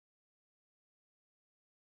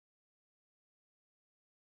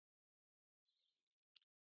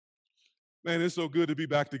Man, it's so good to be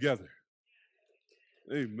back together.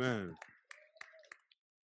 Amen.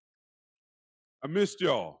 I missed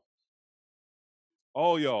y'all.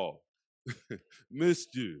 All y'all.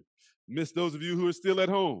 Missed you. Missed those of you who are still at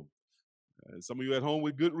home. Some of you at home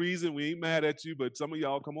with good reason. We ain't mad at you, but some of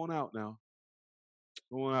y'all come on out now.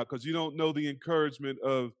 Come on out because you don't know the encouragement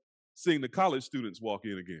of seeing the college students walk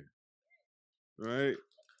in again. Right?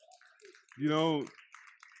 You don't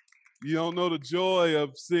you don't know the joy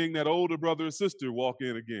of seeing that older brother or sister walk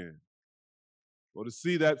in again. Or to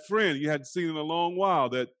see that friend you hadn't seen in a long while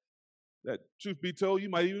that truth be told, you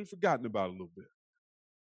might even forgotten about a little bit.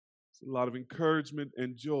 It's a lot of encouragement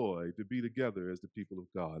and joy to be together as the people of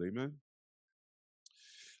God. Amen.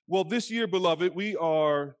 Well, this year, beloved, we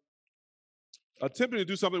are attempting to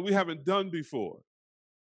do something we haven't done before.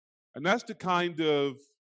 And that's to kind of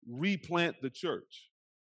replant the church,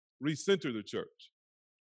 recenter the church,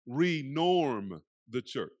 renorm the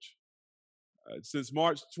church. Since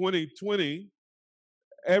March 2020,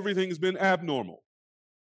 everything's been abnormal.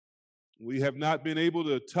 We have not been able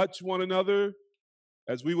to touch one another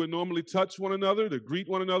as we would normally touch one another, to greet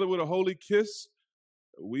one another with a holy kiss.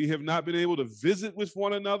 We have not been able to visit with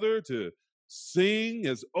one another, to sing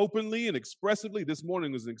as openly and expressively. This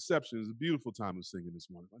morning was an exception. It was a beautiful time of singing this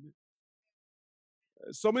morning, wasn't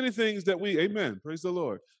it? So many things that amen, praise the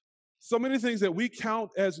Lord. So many things that we count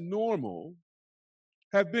as normal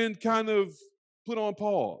have been kind of put on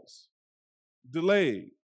pause, delayed.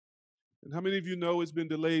 And how many of you know it's been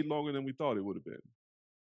delayed longer than we thought it would have been?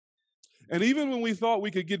 And even when we thought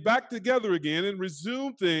we could get back together again and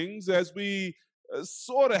resume things as we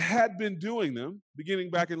sort of had been doing them,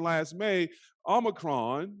 beginning back in last May,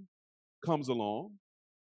 Omicron comes along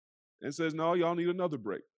and says, no, y'all need another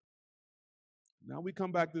break. Now we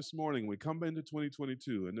come back this morning, we come into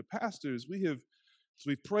 2022, and the pastors, as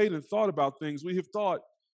we've prayed and thought about things, we have thought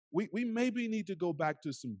we maybe need to go back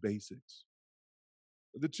to some basics.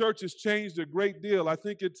 The church has changed a great deal. I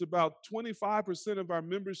think it's about 25% of our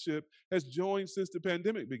membership has joined since the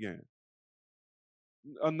pandemic began.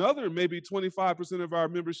 Another maybe 25% of our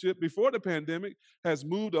membership before the pandemic has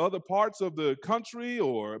moved to other parts of the country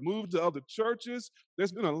or moved to other churches.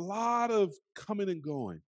 There's been a lot of coming and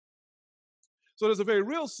going. So there's a very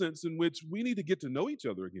real sense in which we need to get to know each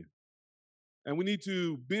other again. And we need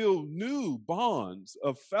to build new bonds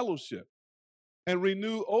of fellowship and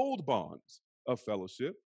renew old bonds of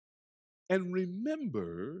fellowship and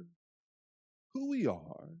remember who we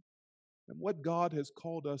are and what God has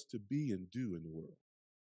called us to be and do in the world.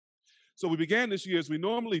 So we began this year, as we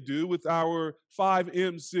normally do, with our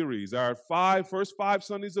 5M series, our first five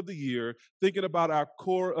Sundays of the year, thinking about our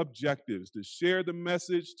core objectives, to share the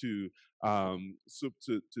message, to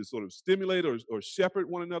sort of stimulate or shepherd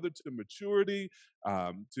one another to maturity,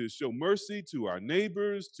 to show mercy to our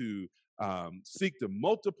neighbors, to seek to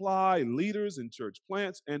multiply leaders in church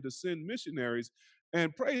plants, and to send missionaries.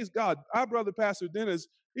 And praise God, our brother Pastor Dennis,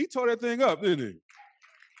 he tore that thing up, didn't he?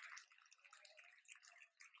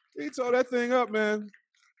 He tore that thing up, man.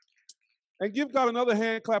 And give God another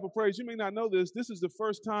hand clap of praise. You may not know this. This is the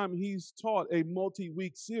first time he's taught a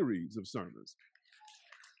multi-week series of sermons.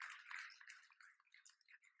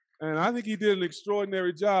 And I think he did an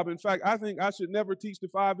extraordinary job. In fact, I think I should never teach the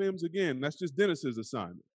 5Ms again. That's just Dennis's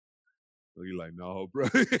assignment. So you're like, no, bro.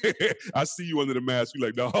 I see you under the mask. You're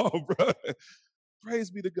like, no, bro.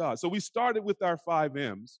 Praise be to God. So we started with our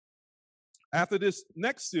 5Ms. After this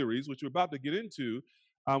next series, which we're about to get into,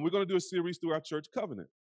 we're going to do a series through our church covenant,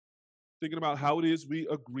 thinking about how it is we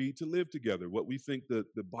agree to live together, what we think the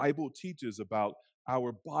Bible teaches about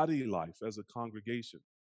our body life as a congregation.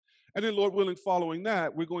 And then, Lord willing, following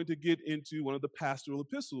that, we're going to get into one of the pastoral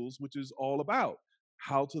epistles, which is all about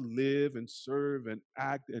how to live and serve and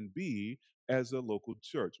act and be as a local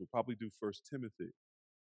church. We'll probably do 1 Timothy.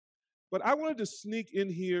 But I wanted to sneak in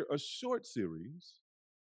here a short series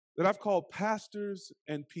that I've called Pastors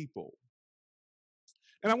and People.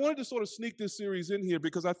 And I wanted to sort of sneak this series in here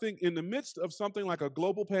because I think in the midst of something like a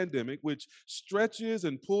global pandemic, which stretches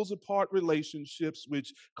and pulls apart relationships,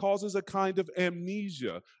 which causes a kind of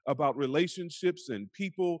amnesia about relationships and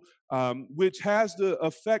people, which has the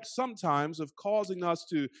effect sometimes of causing us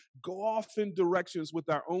to go off in directions with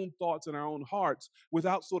our own thoughts and our own hearts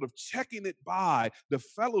without sort of checking it by the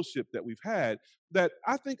fellowship that we've had, that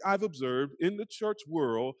I think I've observed in the church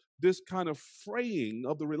world this kind of fraying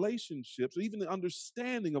of the relationships, or even the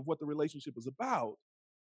understanding of what the relationship is about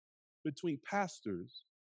between pastors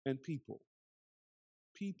and people.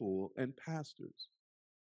 People and pastors.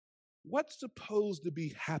 What's supposed to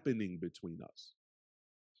be happening between us?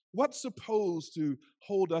 What's supposed to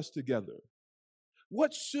hold us together?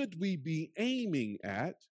 What should we be aiming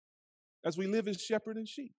at as we live as shepherd and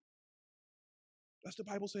sheep. Does the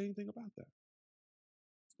Bible say anything about that?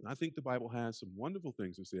 And I think the Bible has some wonderful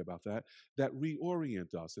things to say about that, that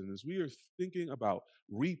reorient us. And as we are thinking about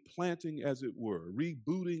replanting, as it were,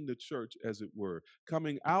 rebooting the church, as it were,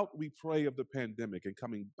 coming out, we pray, of the pandemic and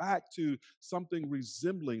coming back to something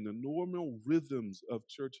resembling the normal rhythms of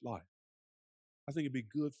church life, I think it'd be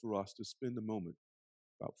good for us to spend a moment,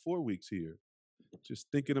 about 4 weeks here, just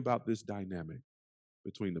thinking about this dynamic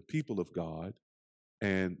between the people of God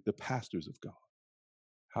and the pastors of God,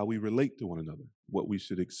 how we relate to one another, what we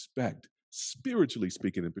should expect, spiritually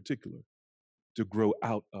speaking in particular, to grow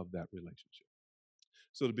out of that relationship.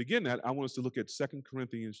 So to begin that, I want us to look at 2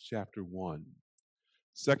 Corinthians chapter 1.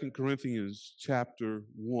 2 Corinthians chapter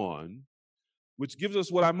 1, which gives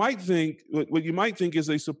us what you might think is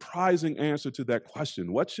a surprising answer to that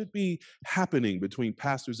question. What should be happening between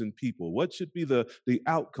pastors and people? What should be the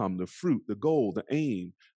outcome, the fruit, the goal, the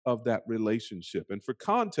aim of that relationship? And for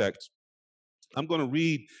context, I'm going to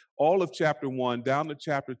read all of chapter 1 down to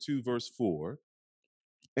chapter 2, verse 4.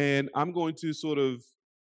 And I'm going to sort of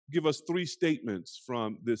give us 3 statements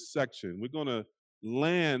from this section. We're going to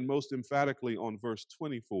land most emphatically on verse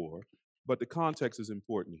 24, but the context is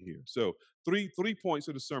important here. So, three points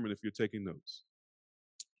of the sermon if you're taking notes.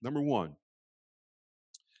 Number 1,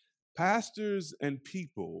 pastors and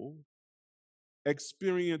people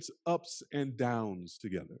experience ups and downs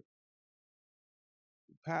together.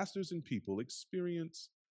 Pastors and people experience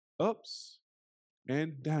ups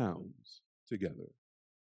and downs together.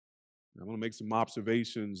 I'm going to make some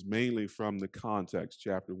observations mainly from the context,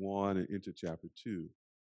 chapter 1 and into chapter 2.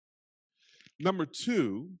 Number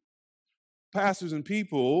 2, pastors and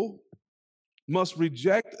people must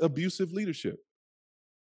reject abusive leadership.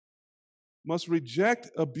 Must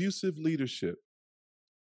reject abusive leadership.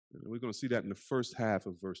 And we're going to see that in the first half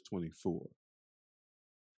of verse 24.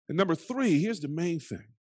 And number 3, here's the main thing,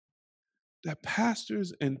 that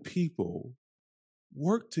pastors and people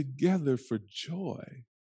work together for joy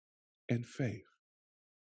and faith.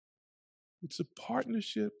 It's a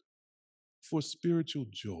partnership for spiritual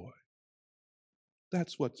joy.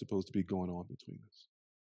 That's what's supposed to be going on between us.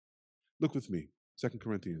 Look with me, 2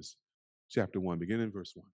 Corinthians chapter 1, beginning in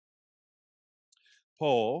verse 1.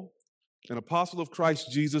 Paul, an apostle of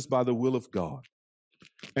Christ Jesus by the will of God,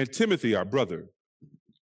 and Timothy, our brother,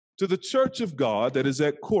 to the church of God that is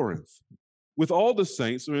at Corinth, with all the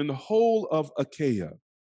saints who are in the whole of Achaia.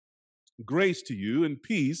 Grace to you and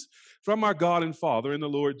peace from our God and Father in the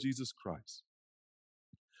Lord Jesus Christ.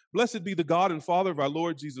 Blessed be the God and Father of our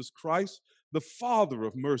Lord Jesus Christ, the Father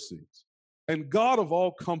of mercies and God of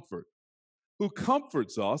all comfort, who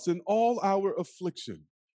comforts us in all our affliction,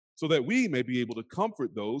 so that we may be able to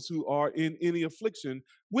comfort those who are in any affliction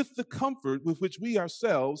with the comfort with which we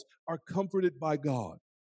ourselves are comforted by God.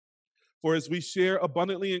 For as we share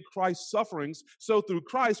abundantly in Christ's sufferings, so through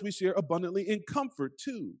Christ we share abundantly in comfort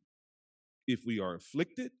too. If we are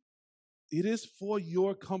afflicted, it is for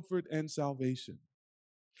your comfort and salvation.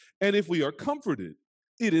 And if we are comforted,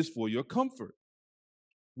 it is for your comfort,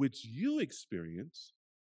 which you experience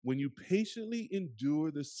when you patiently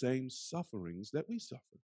endure the same sufferings that we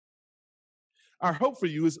suffer. Our hope for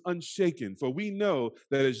you is unshaken, for we know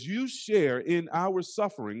that as you share in our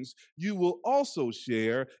sufferings, you will also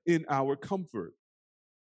share in our comfort.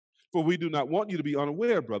 For we do not want you to be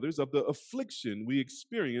unaware, brothers, of the affliction we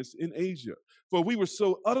experienced in Asia. For we were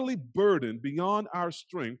so utterly burdened beyond our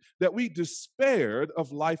strength that we despaired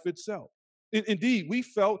of life itself. Indeed, we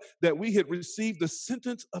felt that we had received the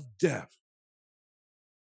sentence of death.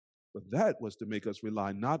 But that was to make us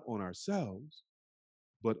rely not on ourselves,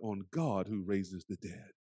 but on God who raises the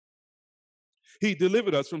dead. He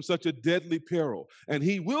delivered us from such a deadly peril, and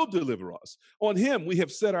he will deliver us. On him we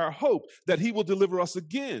have set our hope that he will deliver us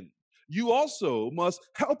again. You also must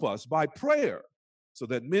help us by prayer, so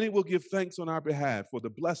that many will give thanks on our behalf for the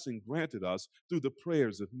blessing granted us through the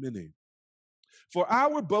prayers of many. For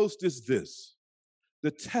our boast is this,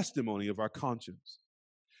 the testimony of our conscience,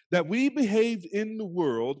 that we behaved in the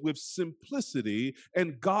world with simplicity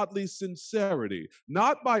and godly sincerity,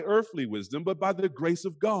 not by earthly wisdom, but by the grace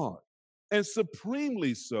of God, and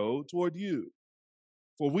supremely so toward you.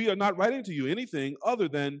 For we are not writing to you anything other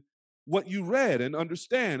than what you read and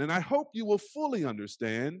understand, and I hope you will fully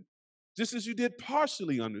understand, just as you did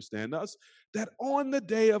partially understand us, that on the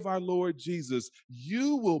day of our Lord Jesus,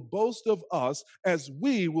 you will boast of us as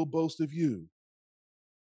we will boast of you.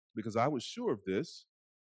 Because I was sure of this,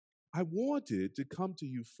 I wanted to come to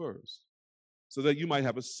you first so that you might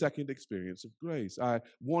have a second experience of grace. I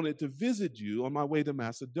wanted to visit you on my way to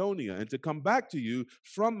Macedonia and to come back to you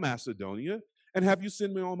from Macedonia and have you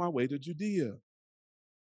send me on my way to Judea.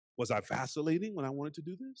 Was I vacillating when I wanted to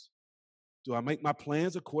do this? Do I make my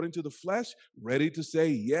plans according to the flesh, ready to say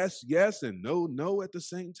yes, yes, and no, no at the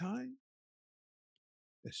same time?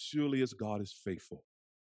 As surely as God is faithful,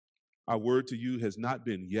 our word to you has not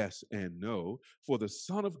been yes and no, for the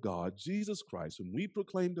Son of God, Jesus Christ, whom we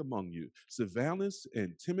proclaimed among you, Silvanus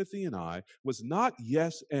and Timothy and I, was not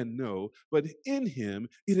yes and no, but in him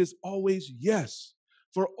it is always yes.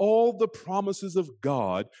 For all the promises of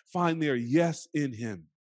God find their yes in him.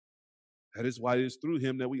 That is why it is through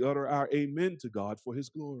him that we utter our amen to God for his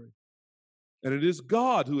glory. And it is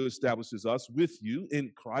God who establishes us with you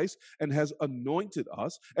in Christ and has anointed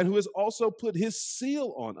us, and who has also put his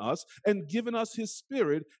seal on us and given us his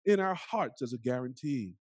spirit in our hearts as a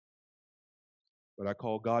guarantee. But I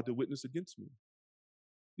call God to witness against me.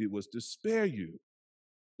 It was to spare you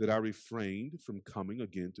that I refrained from coming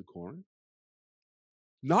again to Corinth.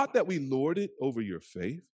 Not that we lord it over your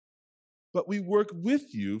faith, but we work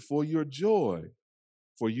with you for your joy,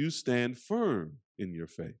 for you stand firm in your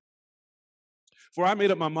faith. For I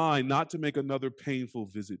made up my mind not to make another painful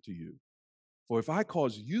visit to you. For if I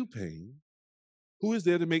cause you pain, who is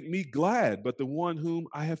there to make me glad but the one whom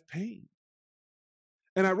I have pained?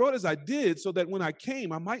 And I wrote as I did so that when I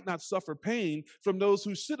came, I might not suffer pain from those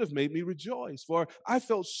who should have made me rejoice. For I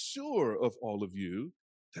felt sure of all of you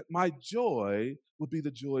that my joy would be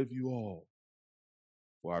the joy of you all.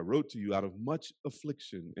 For I wrote to you out of much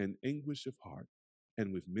affliction and anguish of heart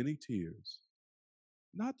and with many tears,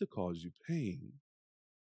 not to cause you pain,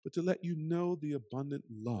 but to let you know the abundant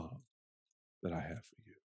love that I have for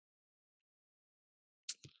you.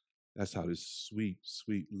 That's how this sweet,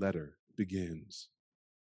 sweet letter begins.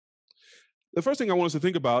 The first thing I want us to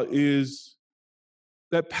think about is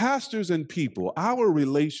that pastors and people, our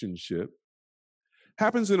relationship,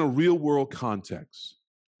 happens in a real world context.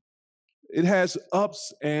 It has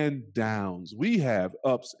ups and downs. We have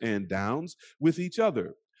ups and downs with each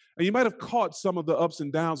other. And you might have caught some of the ups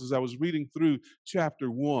and downs as I was reading through chapter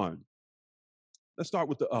 1. Let's start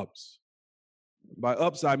with the ups. By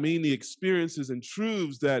ups, I mean the experiences and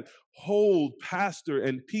truths that hold pastor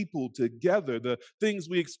and people together, the things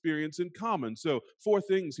we experience in common. So, 4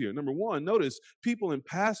 things here. Number 1, notice people and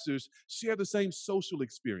pastors share the same social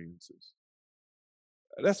experiences.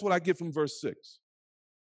 That's what I get from verse 6.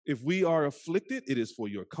 If we are afflicted, it is for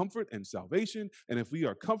your comfort and salvation. And if we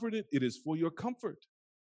are comforted, it is for your comfort,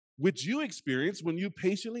 which you experience when you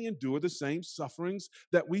patiently endure the same sufferings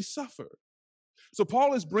that we suffer. So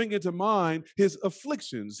Paul is bringing to mind his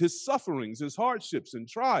afflictions, his sufferings, his hardships and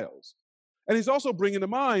trials. And he's also bringing to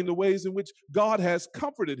mind the ways in which God has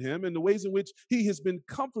comforted him and the ways in which he has been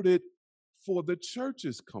comforted for the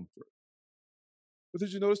church's comfort. But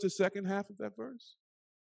did you notice the second half of that verse?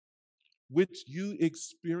 Which you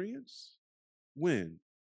experience when?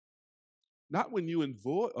 Not when you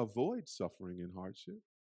avoid suffering and hardship.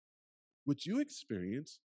 Which you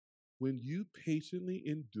experience when you patiently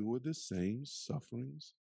endure the same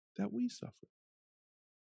sufferings that we suffer.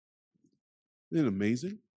 Isn't it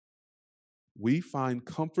amazing? We find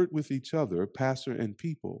comfort with each other, pastor and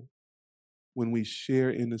people, when we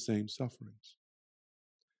share in the same sufferings,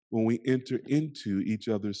 when we enter into each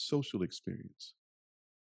other's social experience,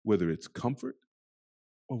 whether it's comfort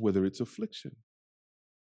or whether it's affliction.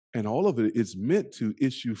 And all of it is meant to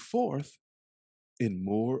issue forth in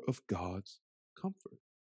more of God's comfort.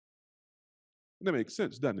 And that makes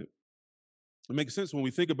sense, doesn't it? It makes sense when we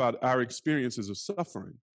think about our experiences of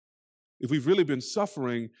suffering. If we've really been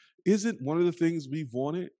suffering, isn't one of the things we've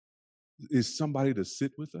wanted is somebody to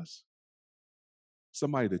sit with us?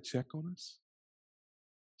 Somebody to check on us?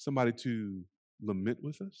 Somebody to lament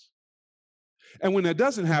with us? And when that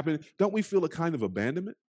doesn't happen, don't we feel a kind of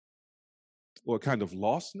abandonment or a kind of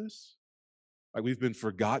lostness? Like we've been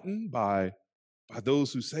forgotten by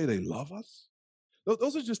those who say they love us?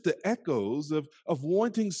 Those are just the echoes of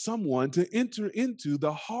wanting someone to enter into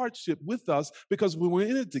the hardship with us, because when we're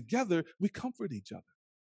in it together, we comfort each other.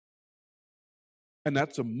 And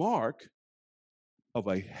that's a mark of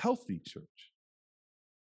a healthy church.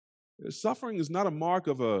 Suffering is not a mark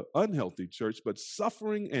of an unhealthy church, but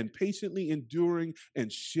suffering and patiently enduring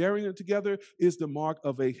and sharing it together is the mark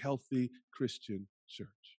of a healthy Christian church.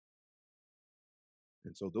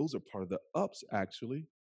 And so those are part of the ups, actually,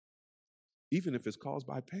 even if it's caused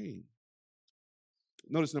by pain.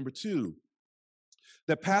 Notice number 2,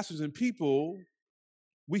 that pastors and people,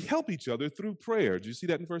 we help each other through prayer. Do you see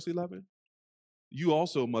that in verse 11? You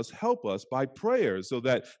also must help us by prayer so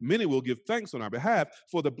that many will give thanks on our behalf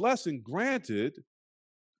for the blessing granted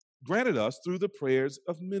us through the prayers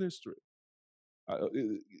of ministry.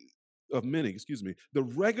 Of many, The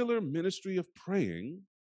regular ministry of praying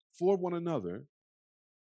for one another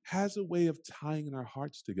has a way of tying our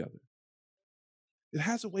hearts together. It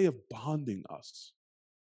has a way of bonding us.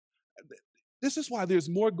 This is why there's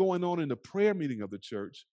more going on in the prayer meeting of the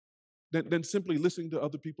church than simply listening to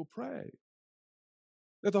other people pray.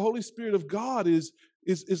 That the Holy Spirit of God is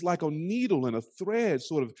like a needle and a thread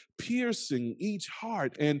sort of piercing each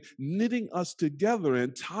heart and knitting us together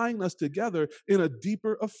and tying us together in a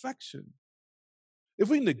deeper affection. If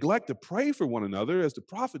we neglect to pray for one another, as the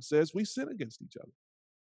prophet says, we sin against each other.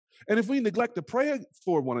 And if we neglect to pray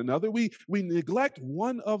for one another, we neglect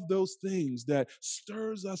one of those things that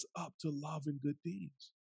stirs us up to love and good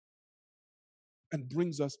deeds and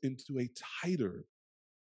brings us into a tighter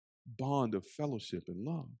bond of fellowship and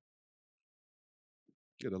love.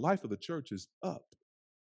 Yeah, the life of the church is up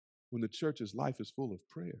when the church's life is full of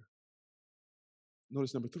prayer.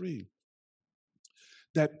 Notice number 3,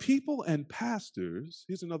 that people and pastors,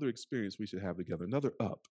 here's another experience we should have together, another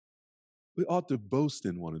up. We ought to boast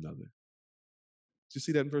in one another. Did you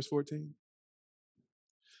see that in verse 14?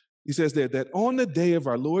 He says there that on the day of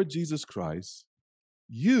our Lord Jesus Christ,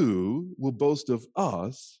 you will boast of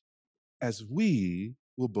us as we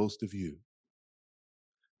will boast of you.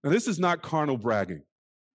 Now, this is not carnal bragging,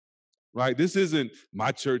 right? This isn't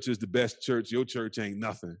my church is the best church, your church ain't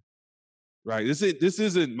nothing, right? This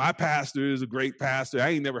isn't my pastor is a great pastor. I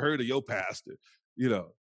ain't never heard of your pastor, you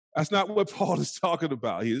know. That's not what Paul is talking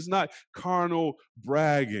about here. It's not carnal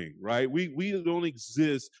bragging, right? We don't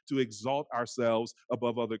exist to exalt ourselves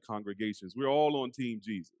above other congregations. We're all on Team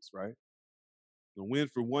Jesus, right? A win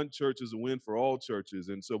for one church is a win for all churches.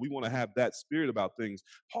 And so we want to have that spirit about things.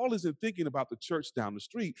 Paul isn't thinking about the church down the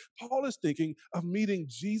street. Paul is thinking of meeting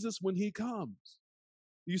Jesus when he comes.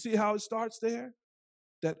 You see how it starts there?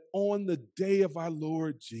 That on the day of our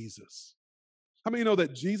Lord Jesus. How many know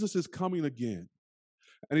that Jesus is coming again?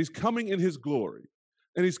 And he's coming in his glory.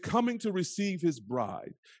 And he's coming to receive his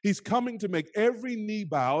bride. He's coming to make every knee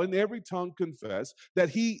bow and every tongue confess that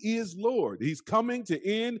he is Lord. He's coming to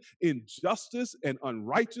end injustice and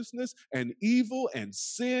unrighteousness and evil and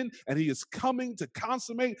sin. And he is coming to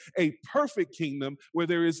consummate a perfect kingdom where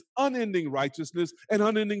there is unending righteousness and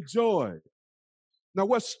unending joy. Now,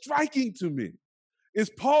 what's striking to me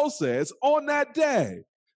is Paul says on that day,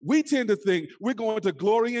 we tend to think we're going to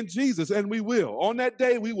glory in Jesus, and we will. On that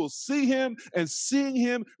day, we will see him, and seeing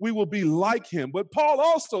him, we will be like him. But Paul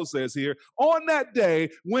also says here, on that day,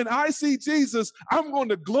 when I see Jesus, I'm going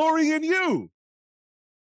to glory in you.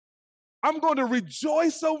 I'm going to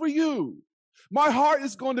rejoice over you. My heart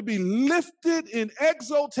is going to be lifted in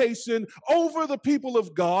exaltation over the people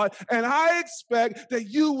of God, and I expect that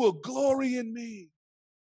you will glory in me.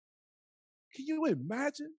 Can you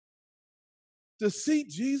imagine? To see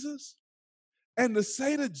Jesus and to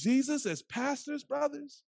say to Jesus as pastors,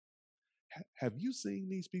 brothers, have you seen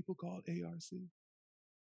these people called ARC?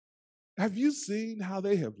 Have you seen how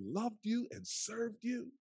they have loved you and served you?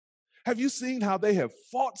 Have you seen how they have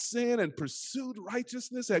fought sin and pursued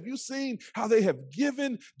righteousness? Have you seen how they have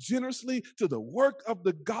given generously to the work of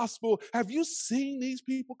the gospel? Have you seen these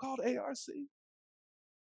people called ARC?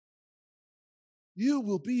 You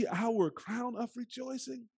will be our crown of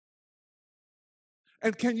rejoicing.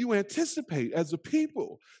 And can you anticipate as a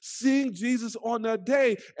people seeing Jesus on that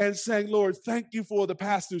day and saying, Lord, thank you for the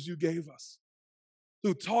pastors you gave us,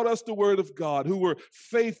 who taught us the word of God, who were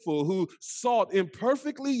faithful, who sought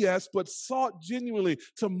imperfectly, yes, but sought genuinely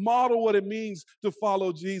to model what it means to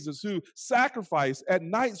follow Jesus, who sacrificed at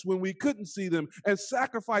nights when we couldn't see them and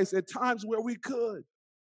sacrificed at times where we could,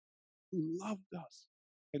 who loved us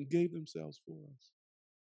and gave themselves for us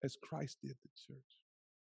as Christ did the church.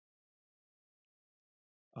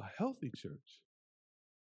 A healthy church,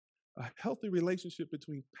 a healthy relationship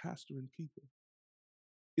between pastor and people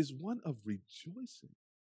is one of rejoicing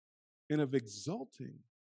and of exulting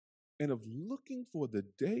and of looking for the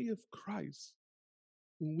day of Christ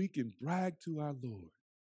when we can brag to our Lord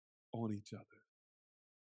on each other.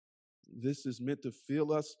 This is meant to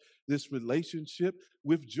fill us, this relationship,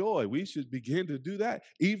 with joy. We should begin to do that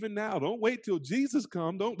even now. Don't wait till Jesus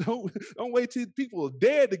comes. Don't wait till people are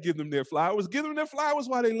dead to give them their flowers. Give them their flowers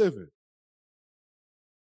while they're living.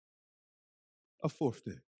 A fourth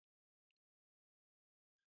thing,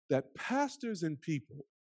 that pastors and people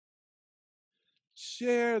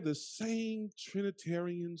share the same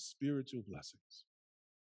Trinitarian spiritual blessings.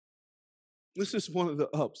 This is one of the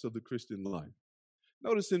ups of the Christian life.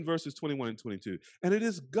 Notice in verses 21 and 22, and it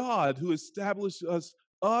is God who established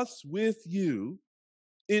us with you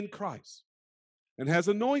in Christ and has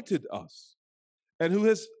anointed us and who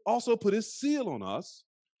has also put his seal on us,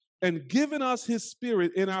 and given us his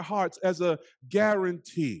spirit in our hearts as a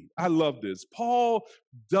guarantee. I love this. Paul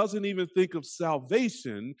doesn't even think of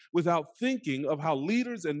salvation without thinking of how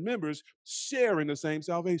leaders and members share in the same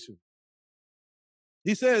salvation.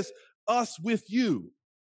 He says, us with you,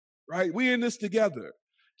 right? We're in this together.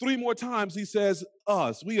 3 more times he says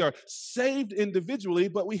us. We are saved individually,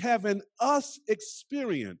 but we have an us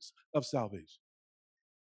experience of salvation.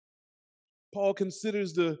 Paul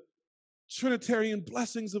considers the Trinitarian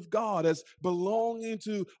blessings of God as belonging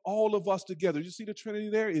to all of us together. You see the Trinity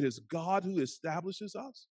there? It is God who establishes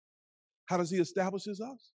us. How does he establishes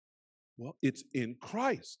us? Well, it's in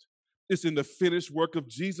Christ. It's in the finished work of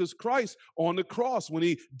Jesus Christ on the cross when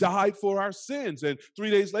he died for our sins and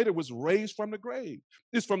 3 days later was raised from the grave.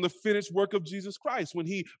 It's from the finished work of Jesus Christ when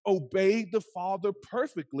he obeyed the Father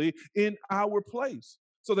perfectly in our place,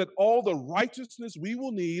 so that all the righteousness we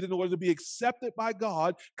will need in order to be accepted by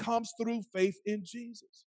God comes through faith in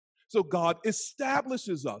Jesus. So God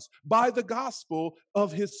establishes us by the gospel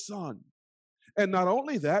of his Son. And not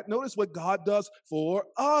only that, notice what God does for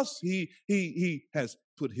us. He has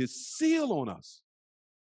put his seal on us,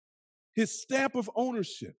 his stamp of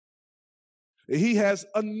ownership. He has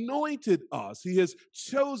anointed us. He has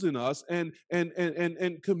chosen us and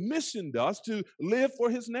commissioned us to live for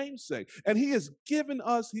his name's sake. And he has given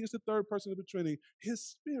us, here's the third person of the Trinity, his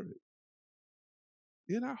spirit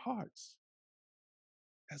in our hearts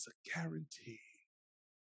as a guarantee.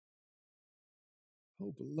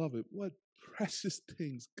 Oh, beloved, what precious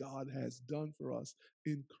things God has done for us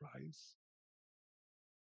in Christ.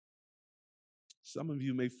 Some of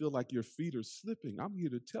you may feel like your feet are slipping. I'm here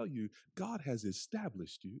to tell you, God has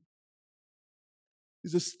established you.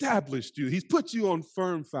 He's established you. He's put you on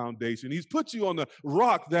firm foundation. He's put you on the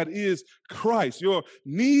rock that is Christ. Your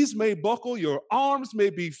knees may buckle, your arms may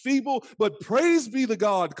be feeble, but praise be to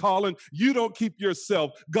God, Colin, you don't keep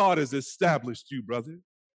yourself. God has established you, brother.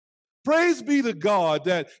 Praise be to God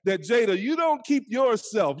that Jada, you don't keep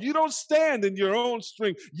yourself. You don't stand in your own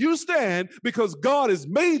strength. You stand because God has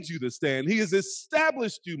made you to stand. He has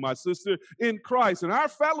established you, my sister, in Christ. And our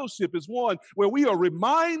fellowship is one where we are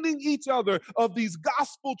reminding each other of these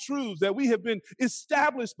gospel truths that we have been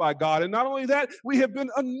established by God. And not only that, we have been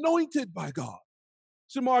anointed by God.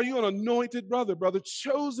 Shamar, you're an anointed brother,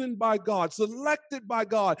 chosen by God, selected by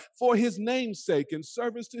God for his name's sake and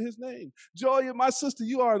service to his name. Joy, my sister,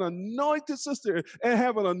 you are an anointed sister and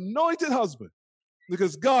have an anointed husband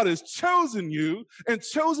because God has chosen you and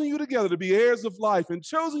chosen you together to be heirs of life and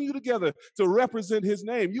chosen you together to represent his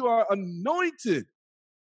name. You are anointed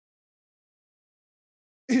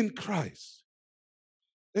in Christ.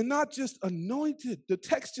 And not just anointed. The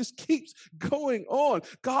text just keeps going on.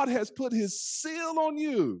 God has put his seal on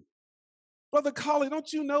you. Brother Collie,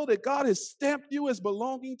 don't you know that God has stamped you as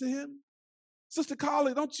belonging to him? Sister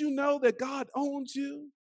Collie, don't you know that God owns you,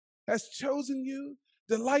 has chosen you,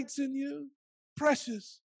 delights in you?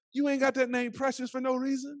 Precious. You ain't got that name precious for no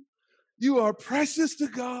reason. You are precious to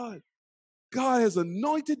God. God has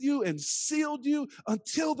anointed you and sealed you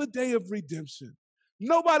until the day of redemption.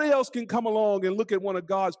 Nobody else can come along and look at one of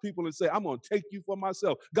God's people and say, I'm going to take you for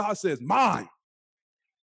myself. God says, mine.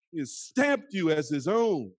 He has stamped you as his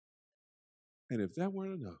own. And if that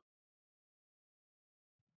weren't enough,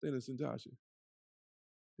 Dennis and Tasha,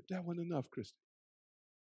 if that wasn't enough, Christy,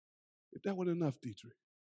 if that wasn't enough, Dietrich,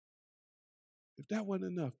 if that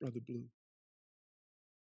wasn't enough, Brother Blue,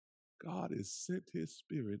 God has sent his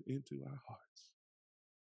spirit into our hearts,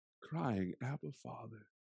 crying, Abba, Father,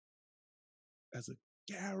 as a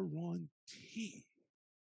guarantee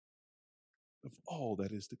of all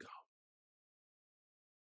that is to come.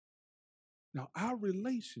 Now, our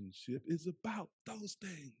relationship is about those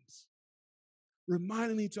things.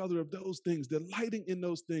 Reminding each other of those things, delighting in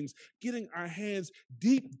those things, getting our hands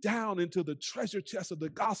deep down into the treasure chest of the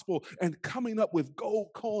gospel and coming up with gold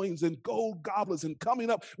coins and gold goblets and coming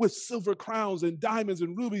up with silver crowns and diamonds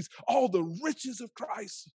and rubies. All the riches of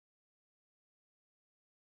Christ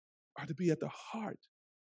are to be at the heart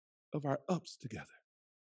of our ups together,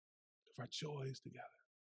 of our joys together.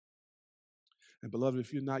 And beloved,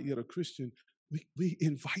 if you're not yet a Christian, we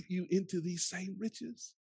invite you into these same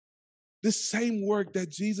riches. This same work that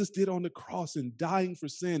Jesus did on the cross and dying for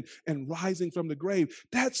sin and rising from the grave,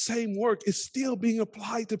 that same work is still being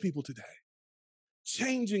applied to people today.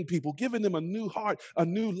 Changing people, giving them a new heart, a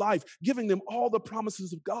new life, giving them all the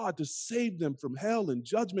promises of God to save them from hell and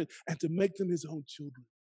judgment and to make them his own children.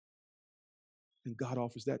 And God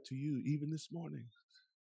offers that to you even this morning.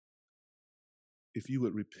 If you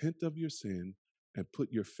would repent of your sin and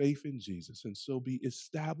put your faith in Jesus and so be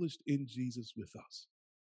established in Jesus with us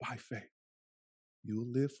by faith, you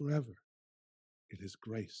will live forever in his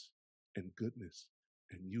grace and goodness,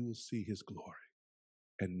 and you will see his glory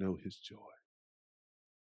and know his joy.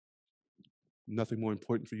 Nothing more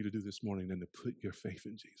important for you to do this morning than to put your faith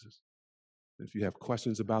in Jesus. If you have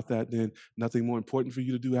questions about that, then nothing more important for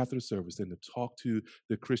you to do after the service than to talk to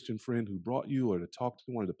the Christian friend who brought you, or to talk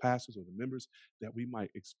to one of the pastors or the members, that we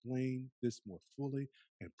might explain this more fully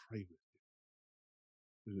and pray with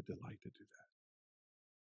you. We would delight to do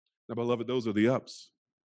that. Now, beloved, those are the ups.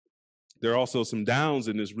 There are also some downs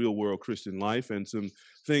in this real world Christian life, and some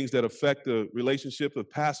things that affect the relationship of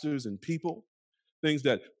pastors and people, things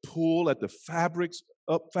that pull at the fabric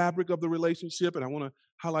of the relationship. And I want to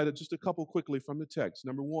highlight just a couple quickly from the text.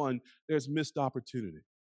 Number one, there's missed opportunity.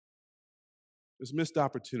 There's missed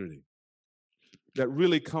opportunity that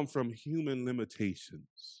really come from human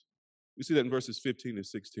limitations. We see that in verses 15 and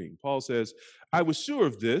 16. Paul says, I was sure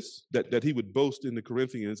of this, that he would boast in the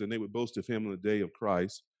Corinthians and they would boast of him on the day of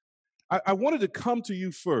Christ. I wanted to come to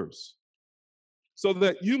you first so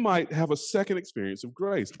that you might have a second experience of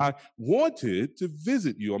grace. I wanted to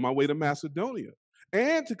visit you on my way to Macedonia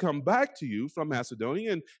and to come back to you from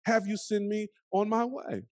Macedonia and have you send me on my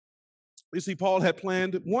way. You see, Paul had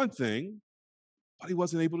planned one thing, but he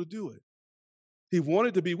wasn't able to do it. He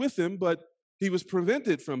wanted to be with him, but he was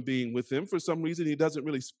prevented from being with him for some reason he doesn't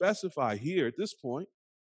really specify here at this point.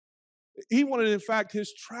 He wanted, in fact,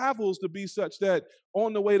 his travels to be such that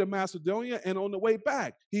on the way to Macedonia and on the way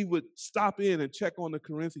back, he would stop in and check on the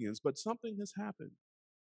Corinthians. But something has happened.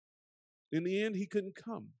 In the end, he couldn't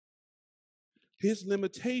come. His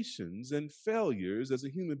limitations and failures as a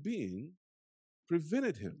human being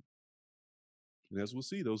prevented him. And as we'll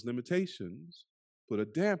see, those limitations put a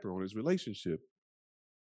damper on his relationship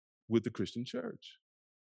with the Christian church.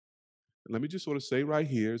 And let me just sort of say right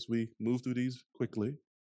here as we move through these quickly,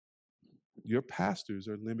 your pastors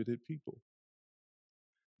are limited people.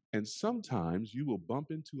 And sometimes you will bump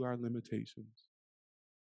into our limitations.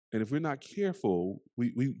 And if we're not careful,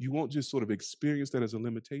 you won't just sort of experience that as a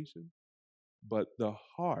limitation, but the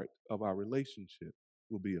heart of our relationship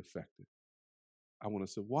will be affected. I want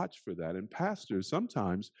us to watch for that. And pastors,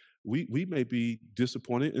 sometimes we may be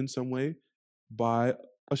disappointed in some way by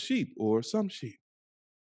a sheep or some sheep.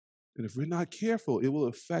 And if we're not careful, it will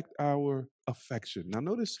affect our affection. Now,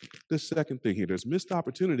 notice the second thing here. There's missed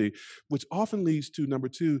opportunity, which often leads to, number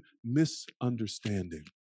two, misunderstanding.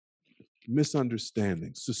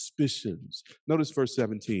 Misunderstanding, suspicions. Notice verse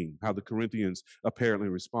 17, how the Corinthians apparently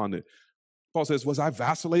responded. Paul says, was I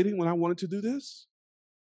vacillating when I wanted to do this?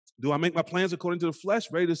 Do I make my plans according to the flesh,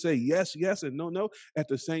 ready to say yes, yes, and no, no at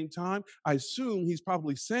the same time? I assume he's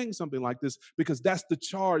probably saying something like this because that's the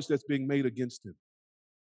charge that's being made against him.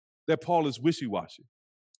 That Paul is wishy-washy,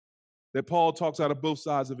 that Paul talks out of both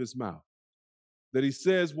sides of his mouth, that he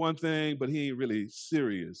says one thing, but he ain't really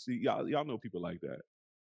serious. See, y'all know people like that,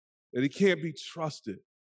 that he can't be trusted.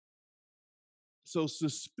 So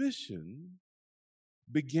suspicion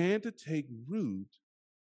began to take root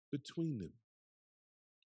between them.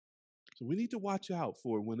 So we need to watch out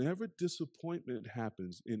for whenever disappointment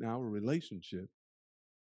happens in our relationship,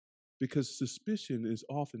 because suspicion is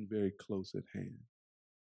often very close at hand.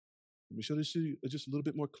 Let me show this to you just a little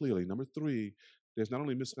bit more clearly. Number three, there's not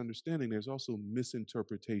only misunderstanding, there's also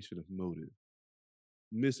misinterpretation of motive.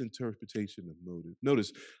 Misinterpretation of motive.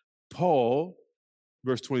 Notice, Paul,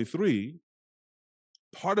 verse 23,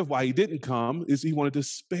 part of why he didn't come is he wanted to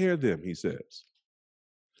spare them, he says.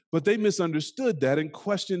 But they misunderstood that and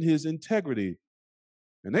questioned his integrity.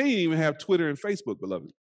 And they didn't even have Twitter and Facebook,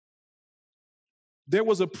 beloved. There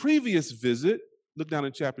was a previous visit, look down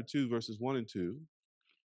in chapter 2, verses 1 and 2,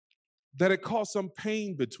 that had caused some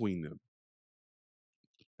pain between them.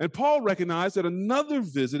 And Paul recognized that another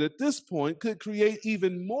visit at this point could create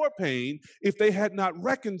even more pain if they had not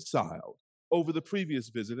reconciled over the previous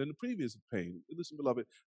visit and the previous pain. Listen, beloved,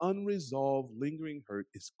 unresolved, lingering hurt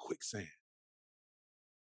is quicksand.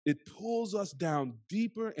 It pulls us down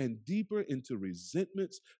deeper and deeper into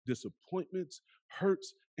resentments, disappointments,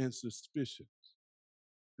 hurts, and suspicions.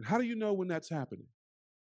 And how do you know when that's happening?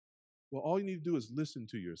 Well, all you need to do is listen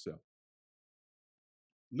to yourself.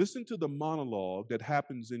 Listen to the monologue that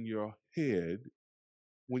happens in your head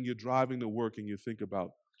when you're driving to work and you think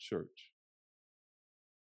about church.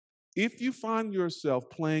 If you find yourself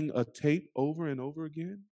playing a tape over and over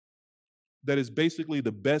again that is basically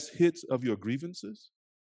the best hits of your grievances,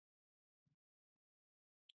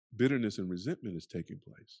 bitterness and resentment is taking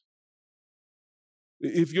place.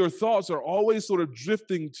 If your thoughts are always sort of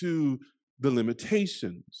drifting to the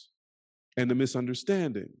limitations and the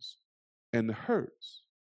misunderstandings and the hurts,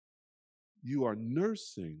 you are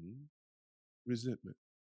nursing resentment,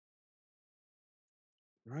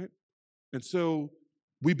 right? And so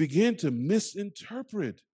we begin to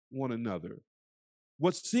misinterpret one another.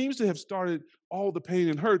 What seems to have started all the pain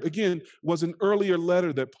and hurt, again, was an earlier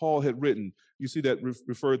letter that Paul had written. You see that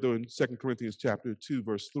referred to in 2 Corinthians chapter 2,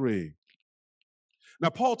 verse 3. Now,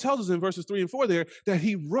 Paul tells us in verses 3 and 4 there that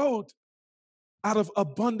he wrote out of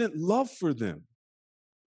abundant love for them.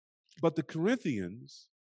 But the Corinthians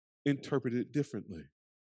interpreted it differently.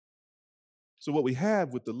 So what we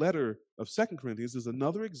have with the letter of 2 Corinthians is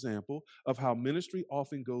another example of how ministry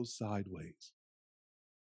often goes sideways.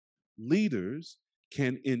 Leaders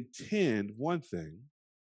can intend one thing,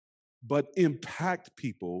 but impact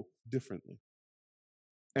people differently.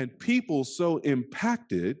 And people so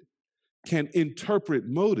impacted can interpret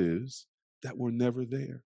motives that were never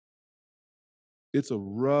there. It's a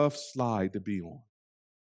rough slide to be on.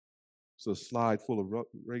 It's a slide full of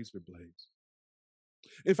razor blades.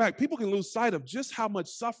 In fact, people can lose sight of just how much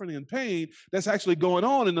suffering and pain that's actually going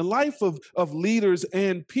on in the life of leaders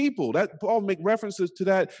and people. That Paul make references to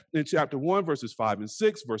that in chapter 1, verses 5 and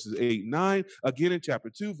 6, verses 8 and 9, again in chapter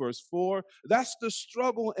 2, verse 4. That's the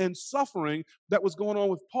struggle and suffering that was going on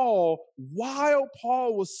with Paul while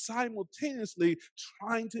Paul was simultaneously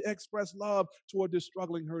trying to express love toward this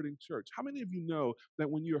struggling, hurting church. How many of you know that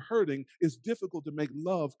when you're hurting, it's difficult to make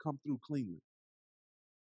love come through cleanly?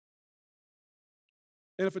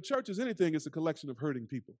 And if a church is anything, it's a collection of hurting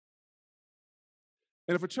people.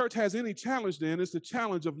 And if a church has any challenge, then it's the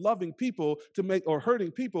challenge of loving people to make, or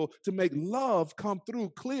hurting people to make love come through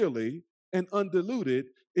clearly and undiluted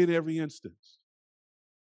in every instance.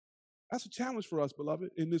 That's a challenge for us,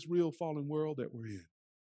 beloved, in this real fallen world that we're in.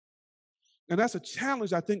 And that's a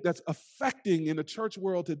challenge, I think, that's affecting in the church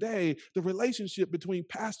world today, the relationship between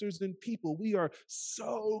pastors and people. We are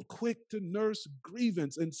so quick to nurse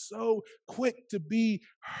grievance and so quick to be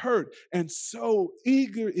hurt and so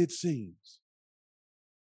eager, it seems,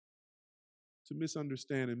 to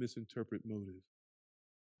misunderstand and misinterpret motive.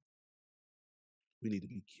 We need to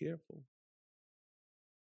be careful.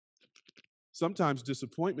 Sometimes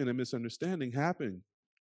disappointment and misunderstanding happen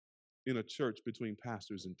in a church between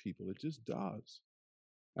pastors and people. It just does.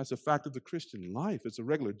 That's a fact of the Christian life. It's a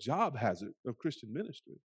regular job hazard of Christian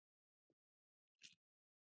ministry.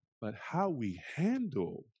 But how we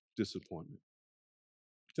handle disappointment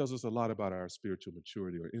tells us a lot about our spiritual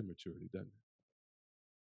maturity or immaturity, doesn't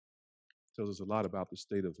it? Tells us a lot about the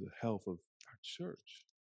state of the health of our church.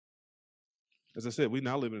 As I said, we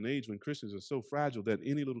now live in an age when Christians are so fragile that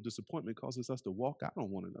any little disappointment causes us to walk out on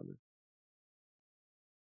one another.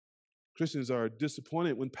 Christians are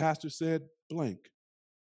disappointed when pastor said blank,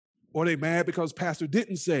 or they mad because pastor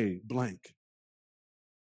didn't say blank.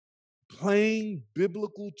 Plain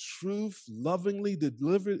biblical truth, lovingly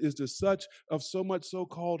delivered, is the such of so much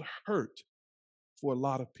so-called hurt for a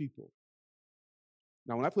lot of people.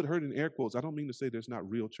 Now, when I put hurt in air quotes, I don't mean to say there's not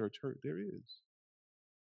real church hurt. There is.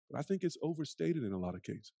 But I think it's overstated in a lot of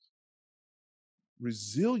cases.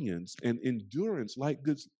 Resilience and endurance, like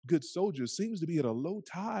good soldiers, seems to be at a low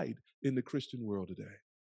tide in the Christian world today.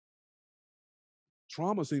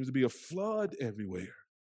 Trauma seems to be a flood everywhere.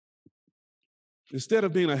 Instead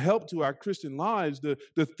of being a help to our Christian lives,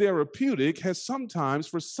 the therapeutic has sometimes,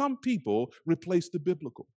 for some people, replaced the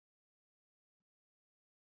biblical.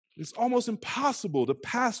 It's almost impossible to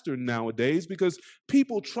pastor nowadays because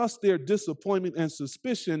people trust their disappointment and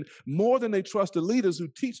suspicion more than they trust the leaders who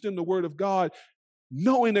teach them the Word of God,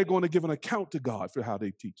 knowing they're going to give an account to God for how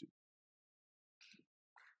they teach it.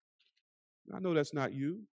 I know that's not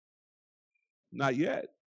you. Not yet.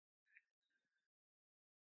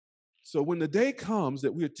 So when the day comes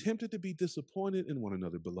that we are tempted to be disappointed in one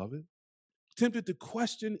another, beloved, tempted to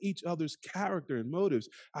question each other's character and motives,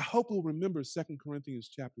 I hope we'll remember 2 Corinthians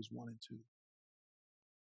chapters 1 and 2.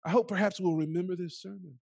 I hope perhaps we'll remember this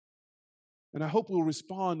sermon. And I hope we'll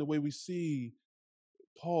respond the way we see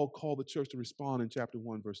Paul called the church to respond in chapter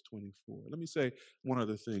 1, verse 24. Let me say one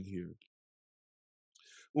other thing here.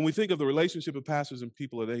 When we think of the relationship of pastors and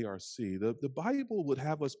people at ARC, the Bible would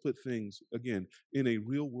have us put things, again, in a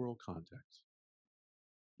real world context.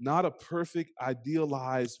 Not a perfect,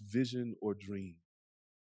 idealized vision or dream.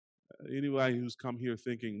 Anybody who's come here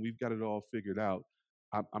thinking we've got it all figured out,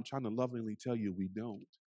 I'm trying to lovingly tell you we don't.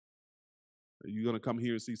 You're going to come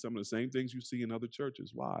here and see some of the same things you see in other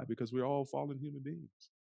churches. Why? Because we're all fallen human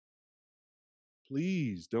beings.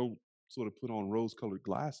 Please don't sort of put on rose-colored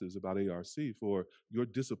glasses about ARC, for your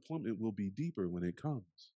disappointment will be deeper when it comes.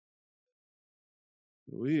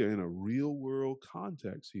 We are in a real-world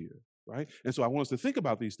context here, right? And so I want us to think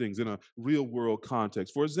about these things in a real-world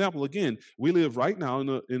context. For example, again, we live right now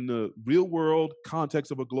in the real-world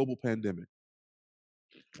context of a global pandemic.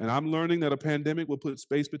 And I'm learning that a pandemic will put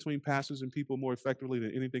space between pastors and people more effectively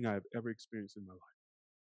than anything I've ever experienced in my life.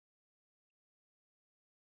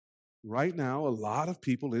 Right now, a lot of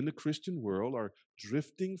people in the Christian world are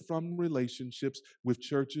drifting from relationships with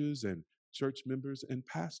churches and church members and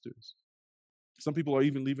pastors. Some people are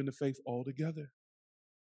even leaving the faith altogether.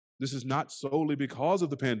 This is not solely because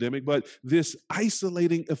of the pandemic, but this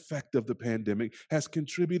isolating effect of the pandemic has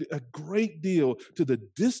contributed a great deal to the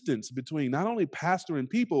distance between not only pastor and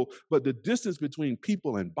people, but the distance between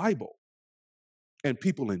people and Bible and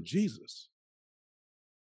people and Jesus.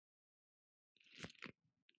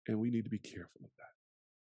 And we need to be careful of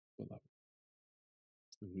that, beloved.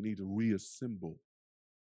 And we need to reassemble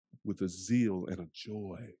with a zeal and a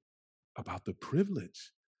joy about the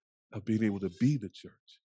privilege of being able to be the church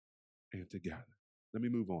and to gather. Let me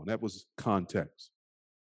move on. That was context.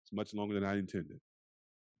 It's much longer than I intended.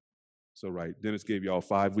 So, right, Dennis gave you all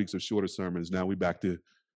 5 weeks of shorter sermons. Now we're back to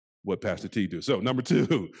what Pastor T do. So, number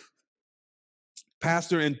 2,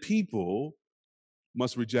 pastor and people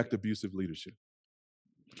must reject abusive leadership.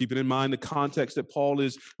 Keeping in mind the context that Paul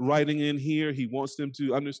is writing in here, he wants them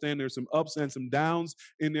to understand there's some ups and some downs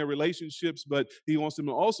in their relationships, but he wants them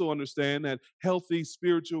to also understand that healthy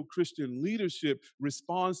spiritual Christian leadership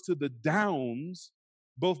responds to the downs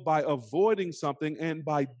both by avoiding something and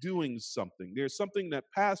by doing something. There's something that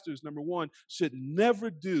pastors, number one, should never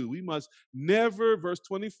do. We must never, verse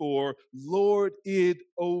 24, lord it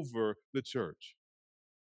over the church.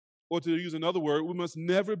 Or to use another word, we must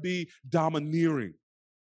never be domineering.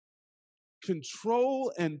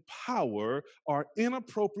 Control and power are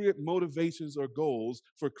inappropriate motivations or goals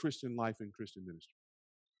for Christian life and Christian ministry.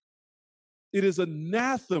 It is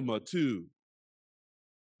anathema to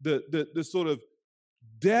the sort of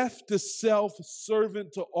death to self,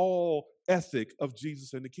 servant to all ethic of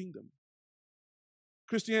Jesus and the kingdom.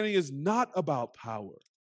 Christianity is not about power.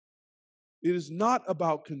 It is not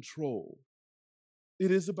about control. It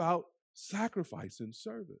is about sacrifice and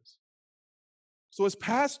service. So as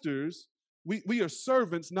pastors, we are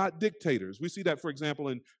servants, not dictators. We see that, for example,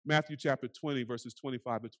 in Matthew chapter 20, verses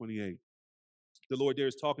 25 to 28. The Lord there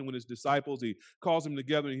is talking with his disciples. He calls them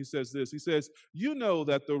together and he says this. He says, you know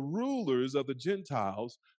that the rulers of the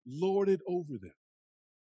Gentiles lord it over them,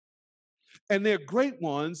 and their great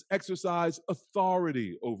ones exercise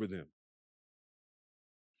authority over them.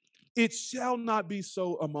 It shall not be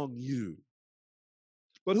so among you.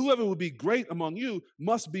 But whoever would be great among you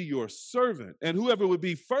must be your servant, and whoever would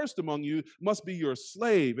be first among you must be your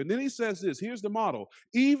slave. And then he says this, here's the model.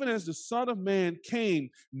 Even as the Son of Man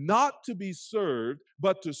came not to be served,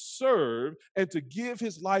 but to serve and to give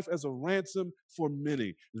his life as a ransom for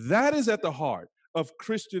many. That is at the heart of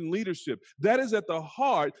Christian leadership. That is at the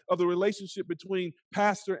heart of the relationship between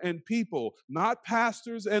pastor and people, not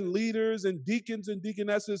pastors and leaders and deacons and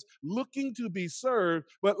deaconesses looking to be served,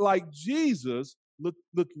 but like Jesus,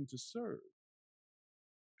 looking to serve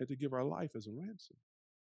and to give our life as a ransom,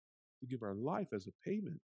 to give our life as a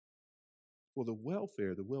payment for the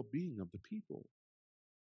welfare, the well-being of the people.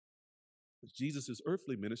 Jesus'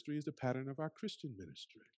 earthly ministry is the pattern of our Christian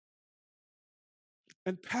ministry.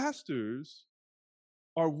 And pastors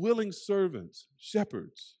are willing servants,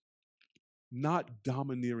 shepherds, not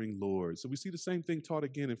domineering lords. So we see the same thing taught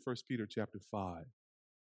again in 1 Peter chapter 5,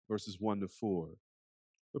 verses 1 to 4.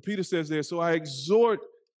 But Peter says there, so I exhort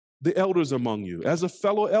the elders among you, as a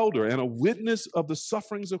fellow elder and a witness of the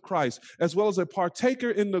sufferings of Christ, as well as a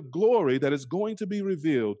partaker in the glory that is going to be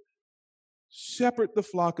revealed, shepherd the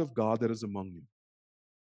flock of God that is among you,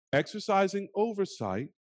 exercising oversight,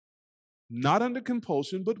 not under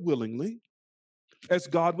compulsion, but willingly, as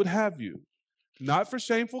God would have you, not for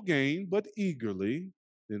shameful gain, but eagerly,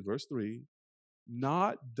 in verse 3,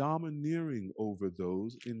 not domineering over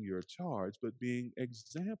those in your charge, but being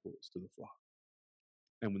examples to the flock.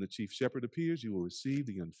 And when the chief shepherd appears, you will receive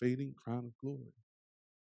the unfading crown of glory.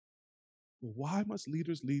 Well, why must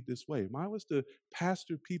leaders lead this way? Why must the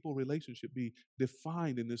pastor-people relationship be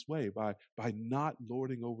defined in this way by not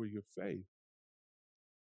lording over your faith?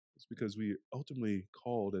 It's because we are ultimately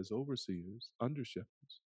called as overseers, under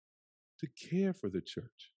shepherds, to care for the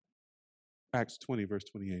church. Acts 20, verse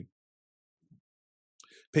 28.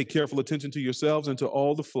 Pay careful attention to yourselves and to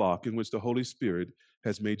all the flock in which the Holy Spirit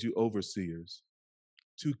has made you overseers,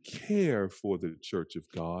 to care for the church of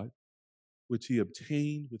God, which he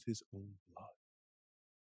obtained with his own blood.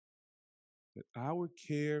 That our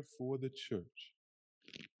care for the church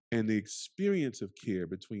and the experience of care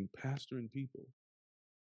between pastor and people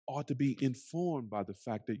ought to be informed by the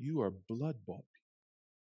fact that you are blood-bought,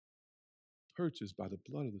 purchased by the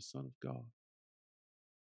blood of the Son of God.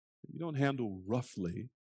 You don't handle roughly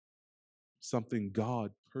something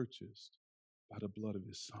God purchased by the blood of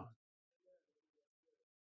his son.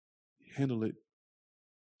 Handle it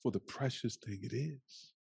for the precious thing it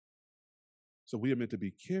is. So we are meant to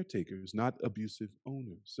be caretakers, not abusive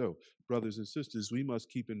owners. So, brothers and sisters, we must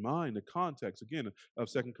keep in mind the context, again, of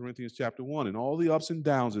 2 Corinthians chapter 1 and all the ups and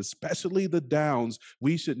downs, especially the downs.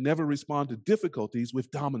 We should never respond to difficulties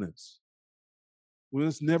with dominance. We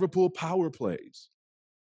must never pull power plays.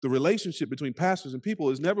 The relationship between pastors and people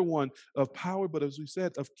is never one of power, but as we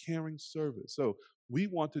said, of caring service. So we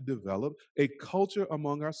want to develop a culture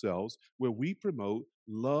among ourselves where we promote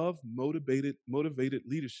love motivated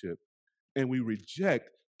leadership, and we reject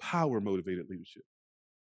power motivated leadership.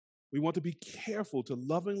 We want to be careful to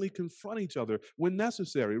lovingly confront each other when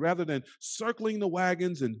necessary, rather than circling the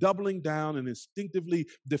wagons and doubling down and instinctively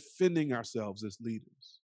defending ourselves as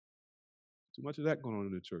leaders. Too much of that going on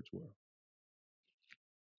in the church world.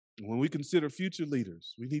 When we consider future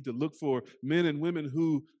leaders, we need to look for men and women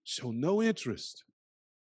who show no interest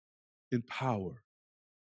in power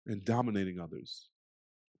and dominating others.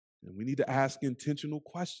 And we need to ask intentional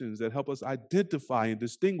questions that help us identify and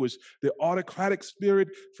distinguish the autocratic spirit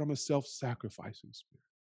from a self-sacrificing spirit.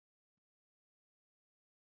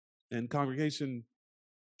 And congregation,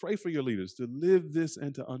 pray for your leaders to live this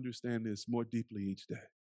and to understand this more deeply each day.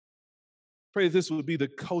 Pray this would be the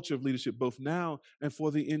culture of leadership both now and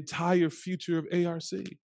for the entire future of ARC.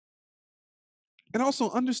 And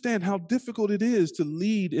also understand how difficult it is to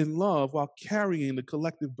lead in love while carrying the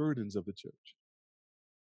collective burdens of the church.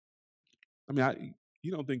 I mean,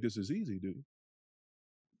 you don't think this is easy, do you?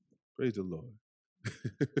 Praise the Lord.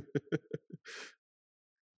 I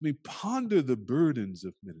mean, ponder the burdens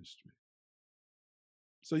of ministry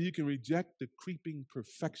so you can reject the creeping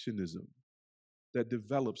perfectionism that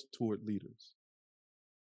develops toward leaders.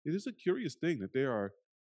 It is a curious thing that there are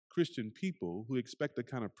Christian people who expect a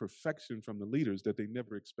kind of perfection from the leaders that they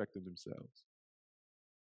never expect in themselves.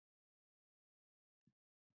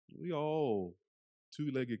 We all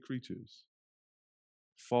two-legged creatures,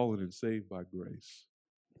 fallen and saved by grace.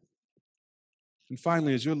 And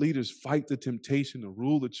finally, as your leaders fight the temptation to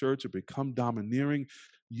rule the church or become domineering,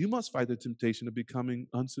 you must fight the temptation of becoming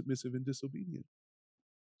unsubmissive and disobedient.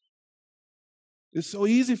 It's so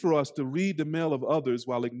easy for us to read the mail of others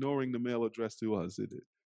while ignoring the mail addressed to us, isn't it?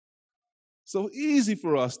 So easy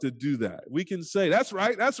for us to do that. We can say, that's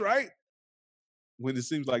right, when it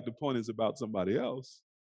seems like the point is about somebody else.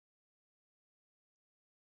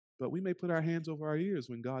 But we may put our hands over our ears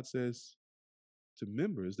when God says to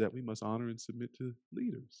members that we must honor and submit to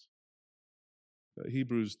leaders.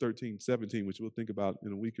 Hebrews 13:17, which we'll think about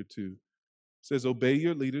in a week or two, says, obey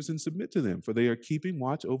your leaders and submit to them, for they are keeping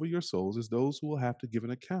watch over your souls as those who will have to give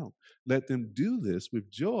an account. Let them do this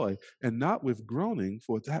with joy and not with groaning,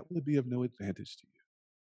 for that would be of no advantage to you.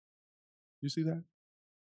 You see that?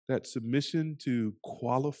 That submission to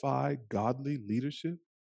qualified, godly leadership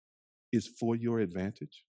is for your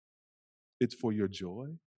advantage. It's for your joy,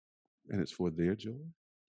 and it's for their joy.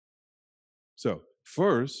 So,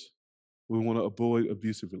 first, we want to avoid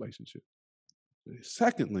abusive relationships.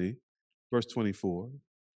 Secondly, verse 24,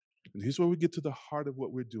 and here's where we get to the heart of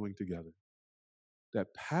what we're doing together,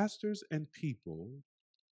 that pastors and people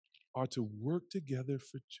are to work together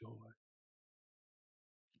for joy.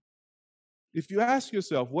 If you ask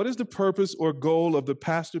yourself, what is the purpose or goal of the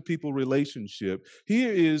pastor-people relationship?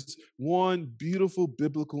 Here is one beautiful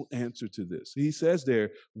biblical answer to this. He says there,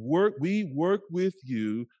 we work with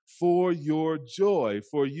you for your joy,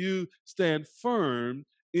 for you stand firm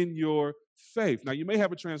in your faith. Now, you may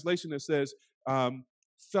have a translation that says,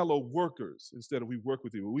 fellow workers, instead of we work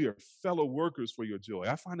with you. We are fellow workers for your joy.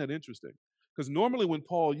 I find that interesting. Because normally when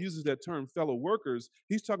Paul uses that term fellow workers,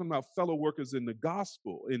 he's talking about fellow workers in the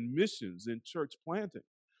gospel, in missions, in church planting.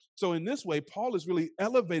 So in this way, Paul is really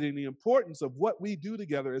elevating the importance of what we do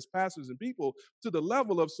together as pastors and people to the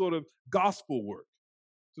level of sort of gospel work,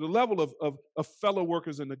 to the level of fellow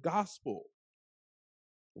workers in the gospel.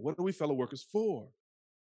 What are we fellow workers for?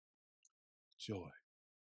 Joy.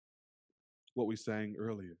 What we sang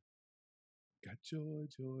earlier. Got joy,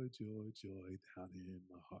 joy, joy, joy down in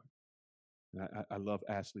my heart. I love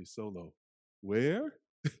Ashley's solo. Where?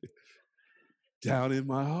 Down in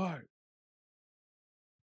my heart.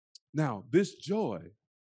 Now, this joy,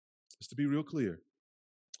 just to be real clear,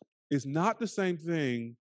 is not the same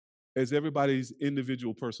thing as everybody's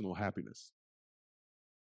individual personal happiness.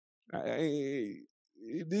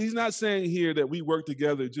 He's not saying here that we work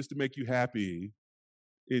together just to make you happy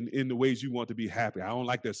in the ways you want to be happy. I don't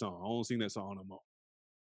like that song. I don't sing that song no more.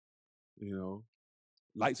 You know,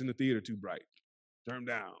 lights in the theater too bright. Turn them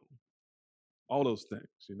down. All those things,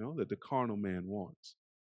 that the carnal man wants.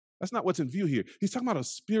 That's not what's in view here. He's talking about a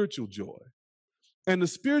spiritual joy. And the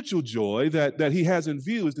spiritual joy that he has in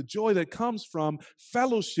view is the joy that comes from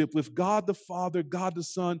fellowship with God the Father, God the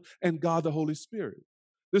Son, and God the Holy Spirit.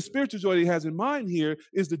 The spiritual joy that he has in mind here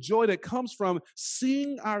is the joy that comes from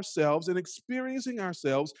seeing ourselves and experiencing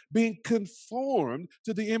ourselves being conformed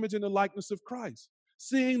to the image and the likeness of Christ,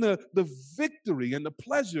 seeing the victory and the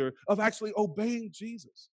pleasure of actually obeying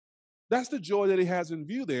Jesus. That's the joy that he has in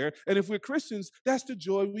view there. And if we're Christians, that's the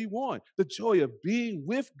joy we want. The joy of being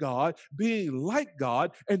with God, being like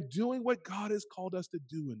God, and doing what God has called us to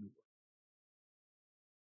do in the world.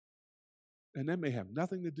 And that may have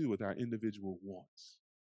nothing to do with our individual wants,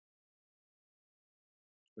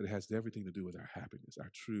 but it has everything to do with our happiness,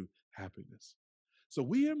 our true happiness. So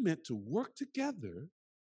we are meant to work together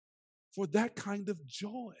for that kind of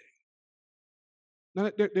joy. Now,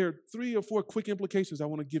 there are 3 or 4 quick implications I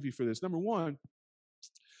want to give you for this. Number one,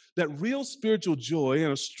 that real spiritual joy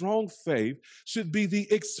and a strong faith should be the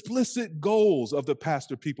explicit goals of the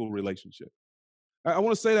pastor-people relationship. I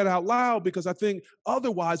want to say that out loud because I think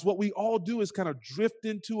otherwise what we all do is kind of drift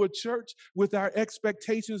into a church with our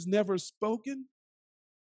expectations never spoken,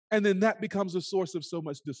 and then that becomes a source of so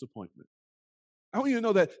much disappointment. I want you to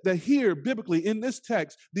know that here, biblically, in this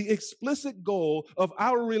text, the explicit goal of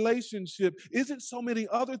our relationship isn't so many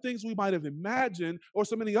other things we might have imagined or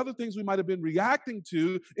so many other things we might have been reacting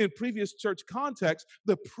to in previous church contexts.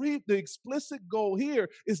 The explicit goal here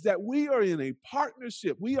is that we are in a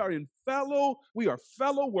partnership. We are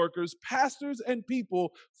fellow workers, pastors, and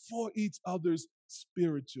people for each other's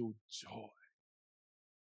spiritual joy.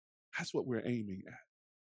 That's what we're aiming at.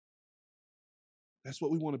 That's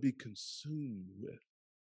what we want to be consumed with.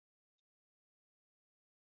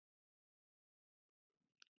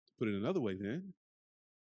 Put it another way then,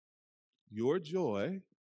 your joy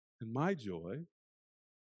and my joy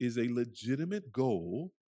is a legitimate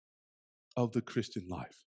goal of the Christian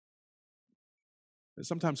life. And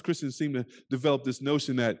sometimes Christians seem to develop this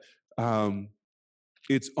notion that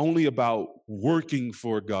it's only about working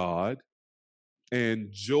for God, and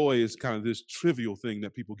joy is kind of this trivial thing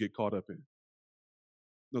that people get caught up in.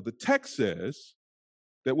 No, the text says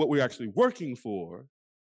that what we're actually working for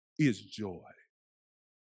is joy.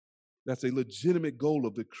 That's a legitimate goal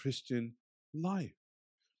of the Christian life.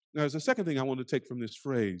 Now, there's a second thing I want to take from this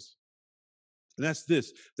phrase, and that's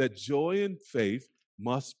this, that joy and faith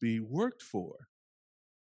must be worked for.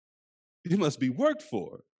 It must be worked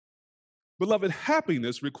for. Beloved,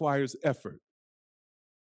 happiness requires effort.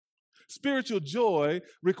 Spiritual joy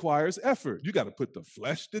requires effort. You got to put the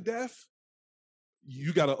flesh to death.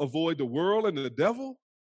 You got to avoid the world and the devil.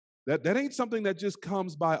 That ain't something that just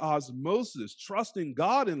comes by osmosis. Trusting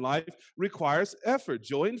God in life requires effort.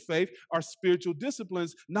 Joy and faith are spiritual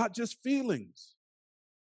disciplines, not just feelings.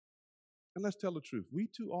 And let's tell the truth. We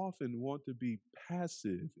too often want to be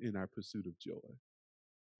passive in our pursuit of joy.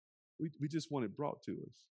 We just want it brought to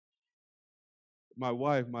us. My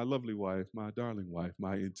wife, my lovely wife, my darling wife,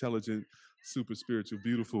 my intelligent, super spiritual,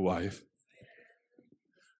 beautiful wife,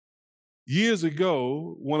 years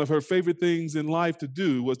ago, one of her favorite things in life to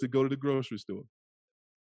do was to go to the grocery store.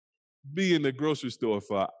 Be in the grocery store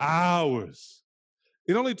for hours.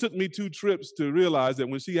 It only took me 2 trips to realize that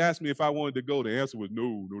when she asked me if I wanted to go, the answer was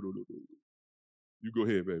no. You go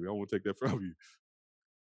ahead, baby. I won't take that from you.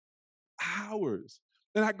 Hours.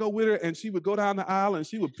 And I'd go with her, and she would go down the aisle, and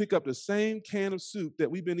she would pick up the same can of soup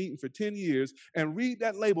that we've been eating for 10 years and read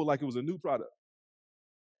that label like it was a new product.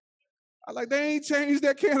 I like, they ain't changed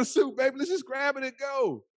that can of soup, baby. Let's just grab it and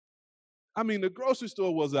go. I mean, the grocery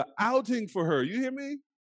store was an outing for her. You hear me?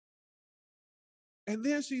 And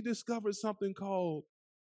then she discovered something called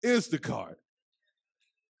Instacart.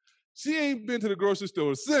 She ain't been to the grocery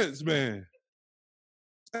store since, man.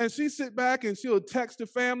 And she sit back and she'll text the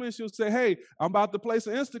family and she'll say, hey, I'm about to place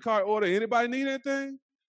an Instacart order. Anybody need anything?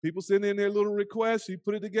 People send in their little requests. She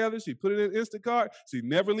put it together. She put it in Instacart. She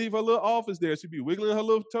never leave her little office there. She'd be wiggling her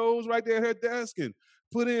little toes right there at her desk and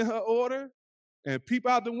put in her order and peep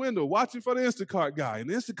out the window watching for the Instacart guy. And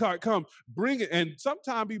the Instacart come bring it, and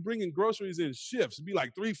sometimes be bringing groceries in shifts. It'd be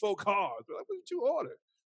like 3, 4 cars. Like, what did you order?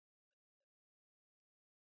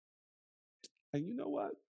 And you know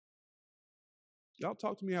what? Y'all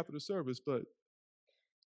talk to me after the service, but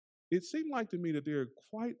it seemed like to me that there are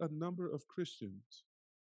quite a number of Christians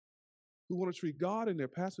who want to treat God and their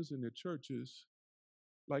pastors and their churches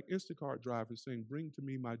like Instacart drivers saying, bring to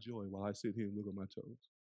me my joy while I sit here and wiggle my toes.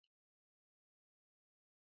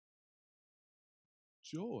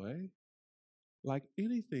 Joy, like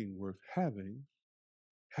anything worth having,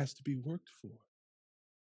 has to be worked for.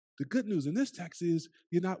 The good news in this text is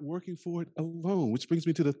you're not working for it alone, which brings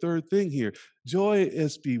me to the third thing here. Joy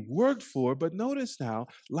is to be worked for, but notice now,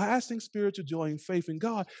 lasting spiritual joy and faith in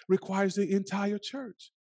God requires the entire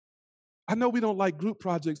church. I know we don't like group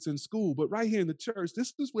projects in school, but right here in the church,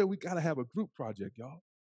 this is where we got to have a group project, y'all.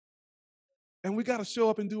 And we got to show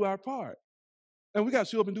up and do our part. And we got to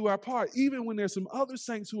show up and do our part, even when there's some other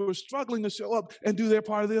saints who are struggling to show up and do their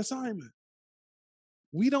part of the assignment.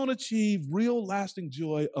 We don't achieve real lasting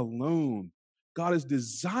joy alone. God has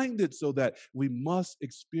designed it so that we must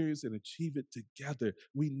experience and achieve it together.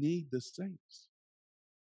 We need the saints.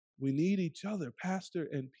 We need each other, pastor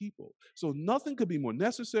and people. So nothing could be more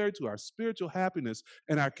necessary to our spiritual happiness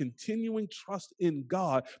and our continuing trust in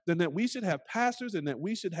God than that we should have pastors and that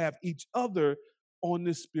we should have each other on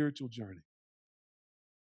this spiritual journey.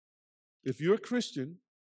 If you're a Christian,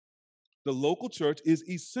 the local church is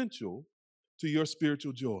essential to your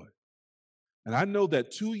spiritual joy. And I know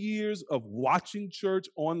that 2 years of watching church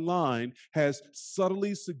online has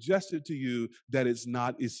subtly suggested to you that it's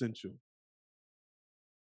not essential.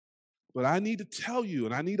 But I need to tell you,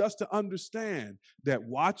 and I need us to understand that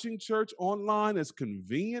watching church online, as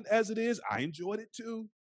convenient as it is, I enjoyed it too.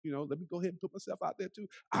 Let me go ahead and put myself out there too.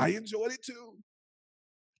 I enjoyed it too.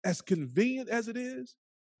 As convenient as it is,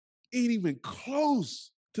 ain't even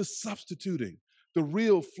close to substituting the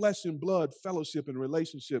real flesh and blood fellowship and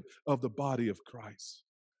relationship of the body of Christ.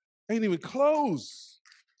 Ain't even close.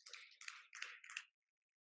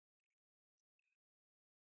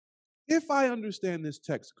 If I understand this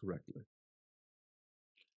text correctly,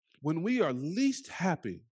 when we are least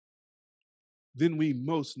happy, then we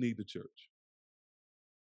most need the church.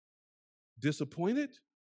 Disappointed,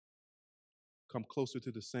 come closer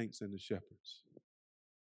to the saints and the shepherds.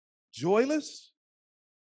 Joyless,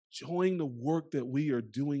 join the work that we are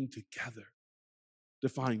doing together to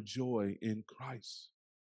find joy in Christ.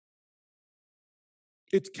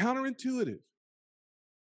 It's counterintuitive,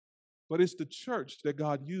 but it's the church that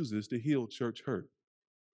God uses to heal church hurt.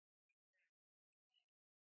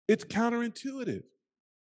 It's counterintuitive,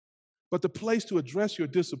 but the place to address your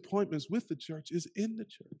disappointments with the church is in the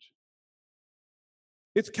church.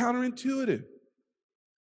 It's counterintuitive,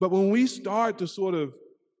 but when we start to sort of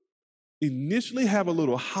initially have a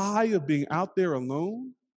little high of being out there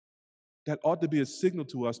alone, that ought to be a signal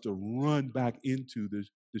to us to run back into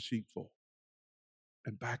the sheepfold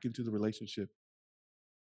and back into the relationship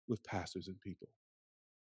with pastors and people.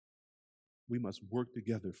 We must work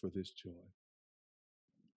together for this joy.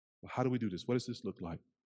 Well, how do we do this? What does this look like?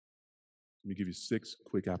 Let me give you 6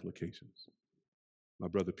 quick applications. My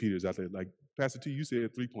brother Peter is out there like, Pastor T, you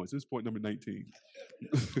said 3 points. This is point number 19.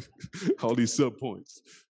 All these sub-points.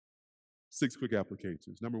 6 quick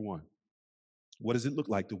applications. Number 1, what does it look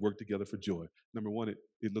like to work together for joy? Number 1,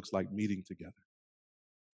 it looks like meeting together.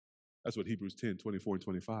 That's what Hebrews 10, 24 and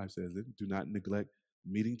 25 says. Do not neglect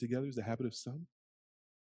meeting together is the habit of some.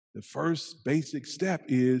 The first basic step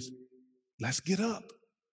is let's get up.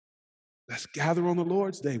 Let's gather on the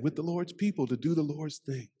Lord's day with the Lord's people to do the Lord's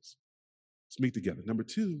things. Let's meet together. Number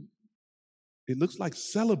 2, it looks like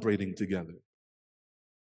celebrating together.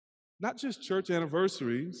 Not just church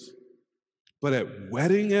anniversaries, but at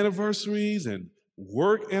wedding anniversaries and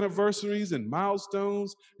work anniversaries and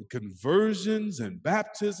milestones and conversions and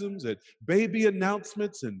baptisms, at baby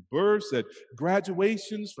announcements and births, at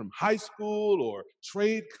graduations from high school or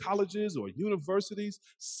trade colleges or universities.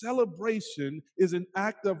 Celebration is an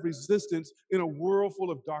act of resistance in a world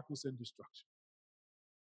full of darkness and destruction.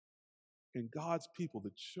 And God's people,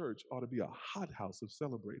 the church, ought to be a hothouse of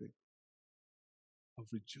celebrating, of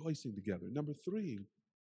rejoicing together. Number 3,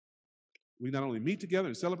 we not only meet together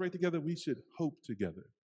and celebrate together, we should hope together.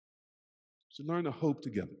 We should learn to hope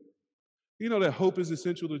together. You know that hope is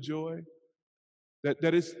essential to joy? That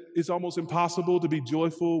it's almost impossible to be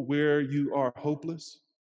joyful where you are hopeless?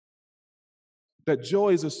 That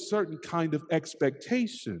joy is a certain kind of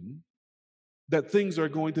expectation that things are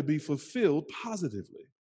going to be fulfilled positively.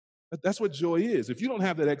 That's what joy is. If you don't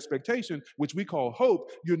have that expectation, which we call hope,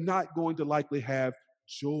 you're not going to likely have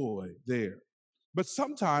joy there. But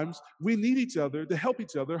sometimes we need each other to help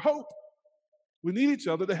each other hope. We need each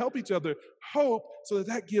other to help each other hope so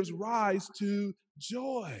that gives rise to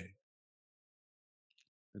joy.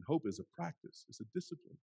 And hope is a practice. It's a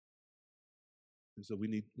discipline. And so we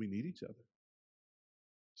need each other.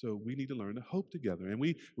 So we need to learn to hope together. And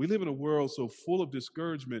we live in a world so full of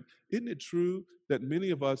discouragement. Isn't it true that many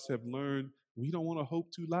of us have learned we don't want to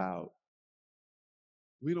hope too loud?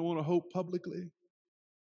 We don't want to hope publicly.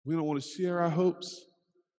 We don't want to share our hopes.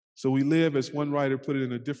 So we live, as one writer put it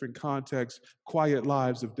in a different context, quiet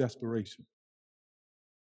lives of desperation.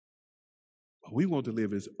 We want to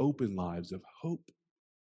live as open lives of hope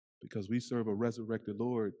because we serve a resurrected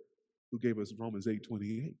Lord who gave us Romans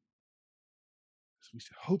 8:28. So we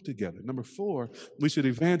should hope together. Number 4, we should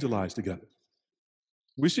evangelize together.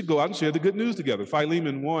 We should go out and share the good news together.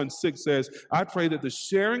 Philemon 1:6 says, I pray that the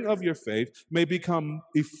sharing of your faith may become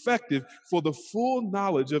effective for the full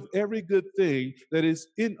knowledge of every good thing that is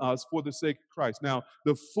in us for the sake of Christ. Now,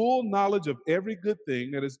 the full knowledge of every good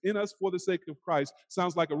thing that is in us for the sake of Christ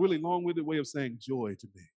sounds like a really long-winded way of saying joy to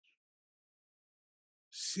me.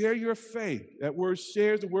 Share your faith. That word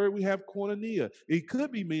share is the word we have koinonia. It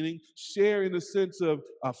could be meaning share in the sense of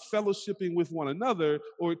fellowshipping with one another,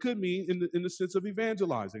 or it could mean in the sense of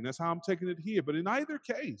evangelizing. That's how I'm taking it here. But in either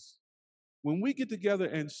case, when we get together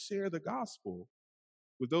and share the gospel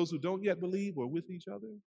with those who don't yet believe or with each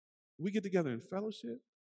other, we get together in fellowship,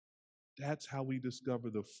 that's how we discover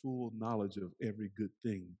the full knowledge of every good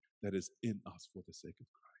thing that is in us for the sake of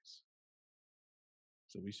Christ.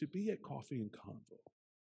 So we should be at Coffee and Convo.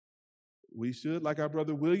 We should, like our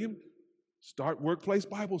brother William, start workplace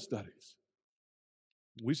Bible studies.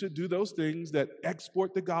 We should do those things that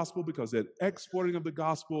export the gospel, because that exporting of the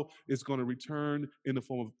gospel is going to return in the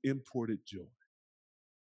form of imported joy.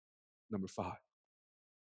 Number 5,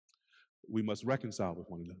 we must reconcile with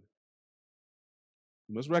one another.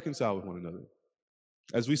 We must reconcile with one another.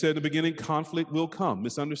 As we said in the beginning, conflict will come.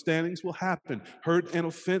 Misunderstandings will happen. Hurt and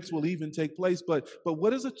offense will even take place. But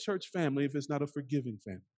what is a church family if it's not a forgiving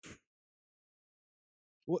family?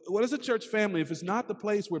 What is a church family if it's not the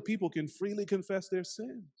place where people can freely confess their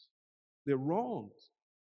sins, their wrongs?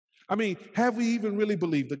 I mean, have we even really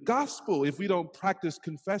believed the gospel if we don't practice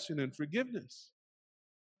confession and forgiveness?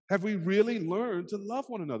 Have we really learned to love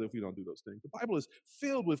one another if we don't do those things? The Bible is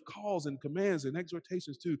filled with calls and commands and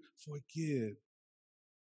exhortations to forgive.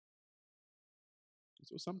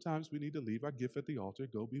 So sometimes we need to leave our gift at the altar,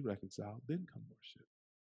 go be reconciled, then come worship.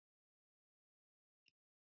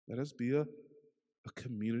 Let us be a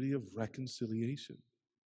community of reconciliation.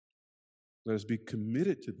 Let us be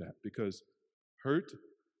committed to that, because hurt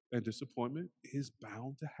and disappointment is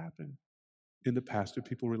bound to happen in the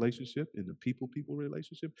pastor-people relationship, in the people-people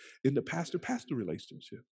relationship, in the pastor-pastor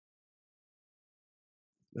relationship.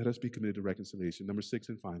 Let us be committed to reconciliation. Number 6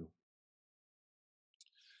 and final.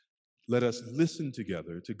 Let us listen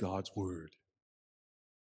together to God's word.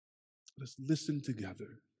 Let us listen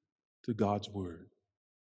together to God's word.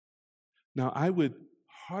 Now, I would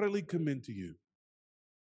heartily commend to you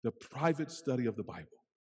the private study of the Bible.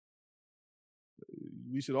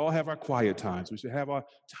 We should all have our quiet times. We should have our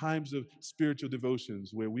times of spiritual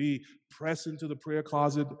devotions where we press into the prayer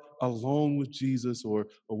closet alone with Jesus, or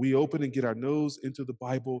we open and get our nose into the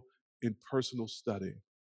Bible in personal study.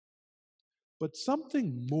 But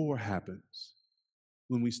something more happens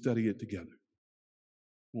when we study it together.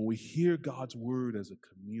 When we hear God's word as a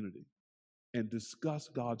community and discuss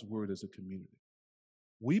God's word as a community,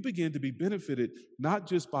 we begin to be benefited not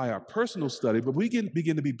just by our personal study, but we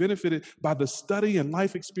begin to be benefited by the study and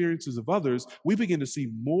life experiences of others. We begin to see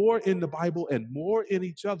more in the Bible and more in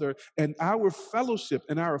each other, and our fellowship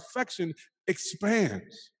and our affection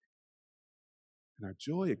expands, and our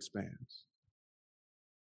joy expands.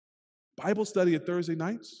 Bible study at Thursday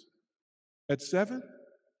nights at 7.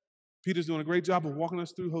 Peter's doing a great job of walking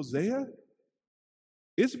us through Hosea.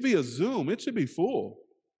 It's via Zoom. It should be full.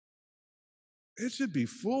 It should be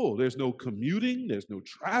full. There's no commuting. There's no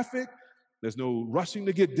traffic. There's no rushing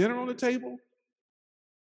to get dinner on the table.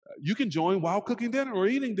 You can join while cooking dinner or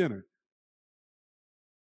eating dinner.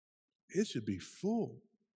 It should be full.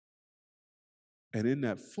 And in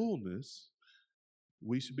that fullness,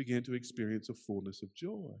 we should begin to experience a fullness of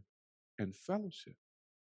joy and fellowship.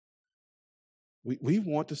 We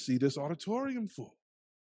want to see this auditorium full.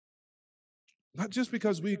 Not just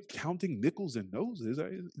because we're counting nickels and noses.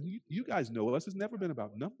 You guys know us. It's never been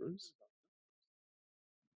about numbers.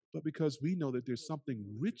 But because we know that there's something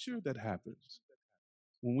richer that happens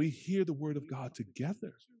when we hear the word of God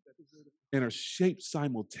together and are shaped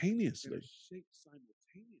simultaneously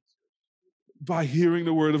by hearing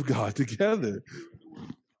the word of God together.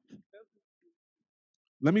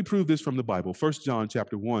 Let me prove this from the Bible. 1 John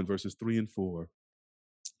chapter 1, verses 3 and 4.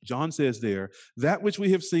 John says there, that which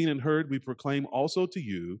we have seen and heard we proclaim also to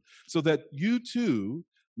you, so that you too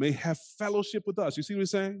may have fellowship with us. You see what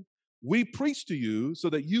he's saying? We preach to you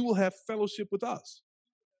so that you will have fellowship with us.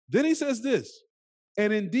 Then he says this,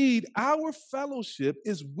 and indeed our fellowship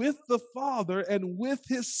is with the Father and with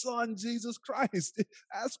his Son, Jesus Christ.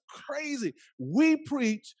 That's crazy. We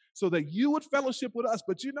preach so that you would fellowship with us.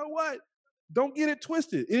 But you know what? Don't get it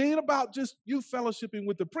twisted. It ain't about just you fellowshipping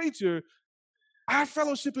with the preacher. Our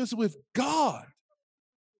fellowship is with God.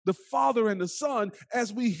 the Father and the Son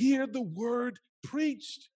as we hear the word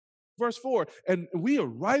preached. Verse 4, and we are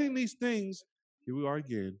writing these things, here we are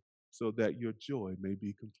again, so that your joy may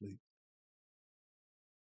be complete.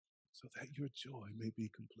 So that your joy may be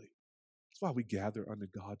complete. That's why we gather under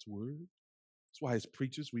God's word. That's why as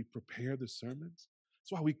preachers we prepare the sermons.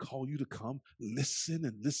 That's why we call you to come listen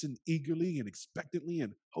and listen eagerly and expectantly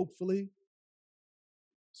and hopefully,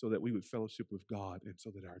 so that we would fellowship with God and so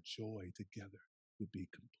that our joy together would be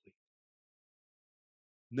complete.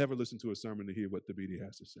 Never listen to a sermon to hear what the BD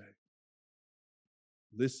has to say.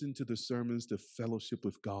 Listen to the sermons to fellowship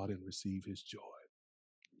with God and receive his joy.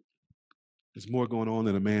 There's more going on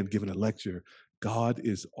than a man giving a lecture. God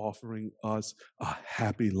is offering us a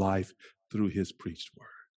happy life through his preached word.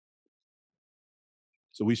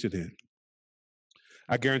 So we should end.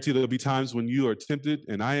 I guarantee there'll be times when you are tempted,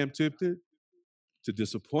 and I am tempted, to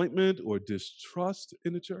disappointment or distrust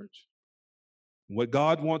in the church. What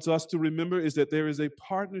God wants us to remember is that there is a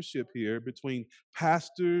partnership here between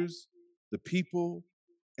pastors, the people,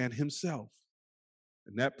 and himself.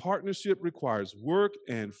 And that partnership requires work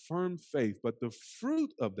and firm faith, but the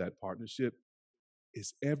fruit of that partnership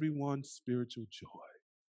is everyone's spiritual joy.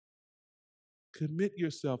 Commit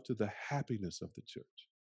yourself to the happiness of the church,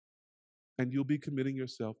 and you'll be committing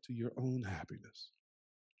yourself to your own happiness.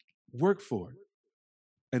 Work for it.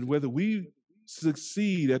 And whether we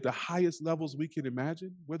succeed at the highest levels we can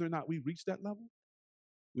imagine, whether or not we reach that level,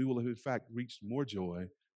 we will have in fact reached more joy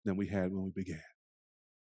than we had when we began.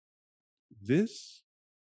 This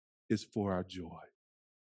is for our joy.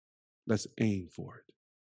 Let's aim for it.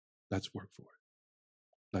 Let's work for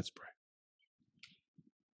it. Let's pray.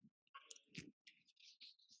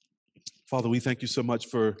 Father, we thank you so much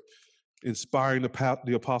for inspiring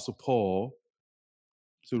the Apostle Paul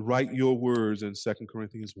to write your words in 2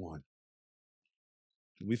 Corinthians 1.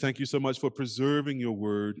 And we thank you so much for preserving your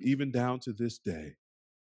word even down to this day,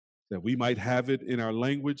 that we might have it in our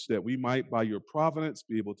language, that we might, by your providence,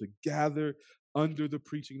 be able to gather under the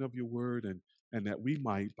preaching of your word, and that we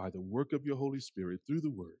might, by the work of your Holy Spirit, through the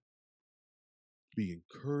word, be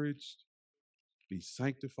encouraged, be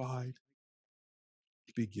sanctified,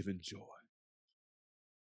 be given joy.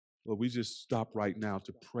 Lord, we just stop right now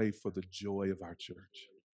to pray for the joy of our church.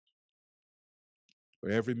 For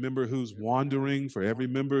every member who's wandering, for every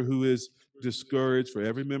member who is discouraged, for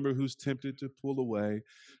every member who's tempted to pull away,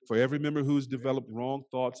 for every member who's developed wrong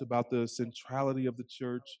thoughts about the centrality of the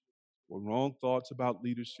church, or wrong thoughts about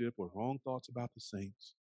leadership, or wrong thoughts about the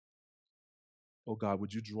saints. Oh God,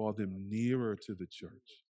 would you draw them nearer to the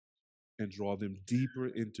church and draw them deeper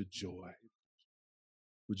into joy?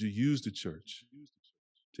 Would you use the church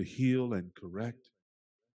to heal and correct,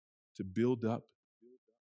 to build up,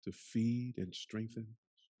 to feed and strengthen,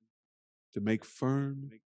 to make firm,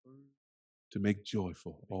 to make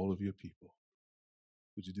joyful all of your people?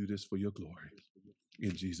 Would you do this for your glory?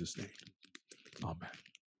 In Jesus' name, amen.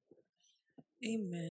 Amen.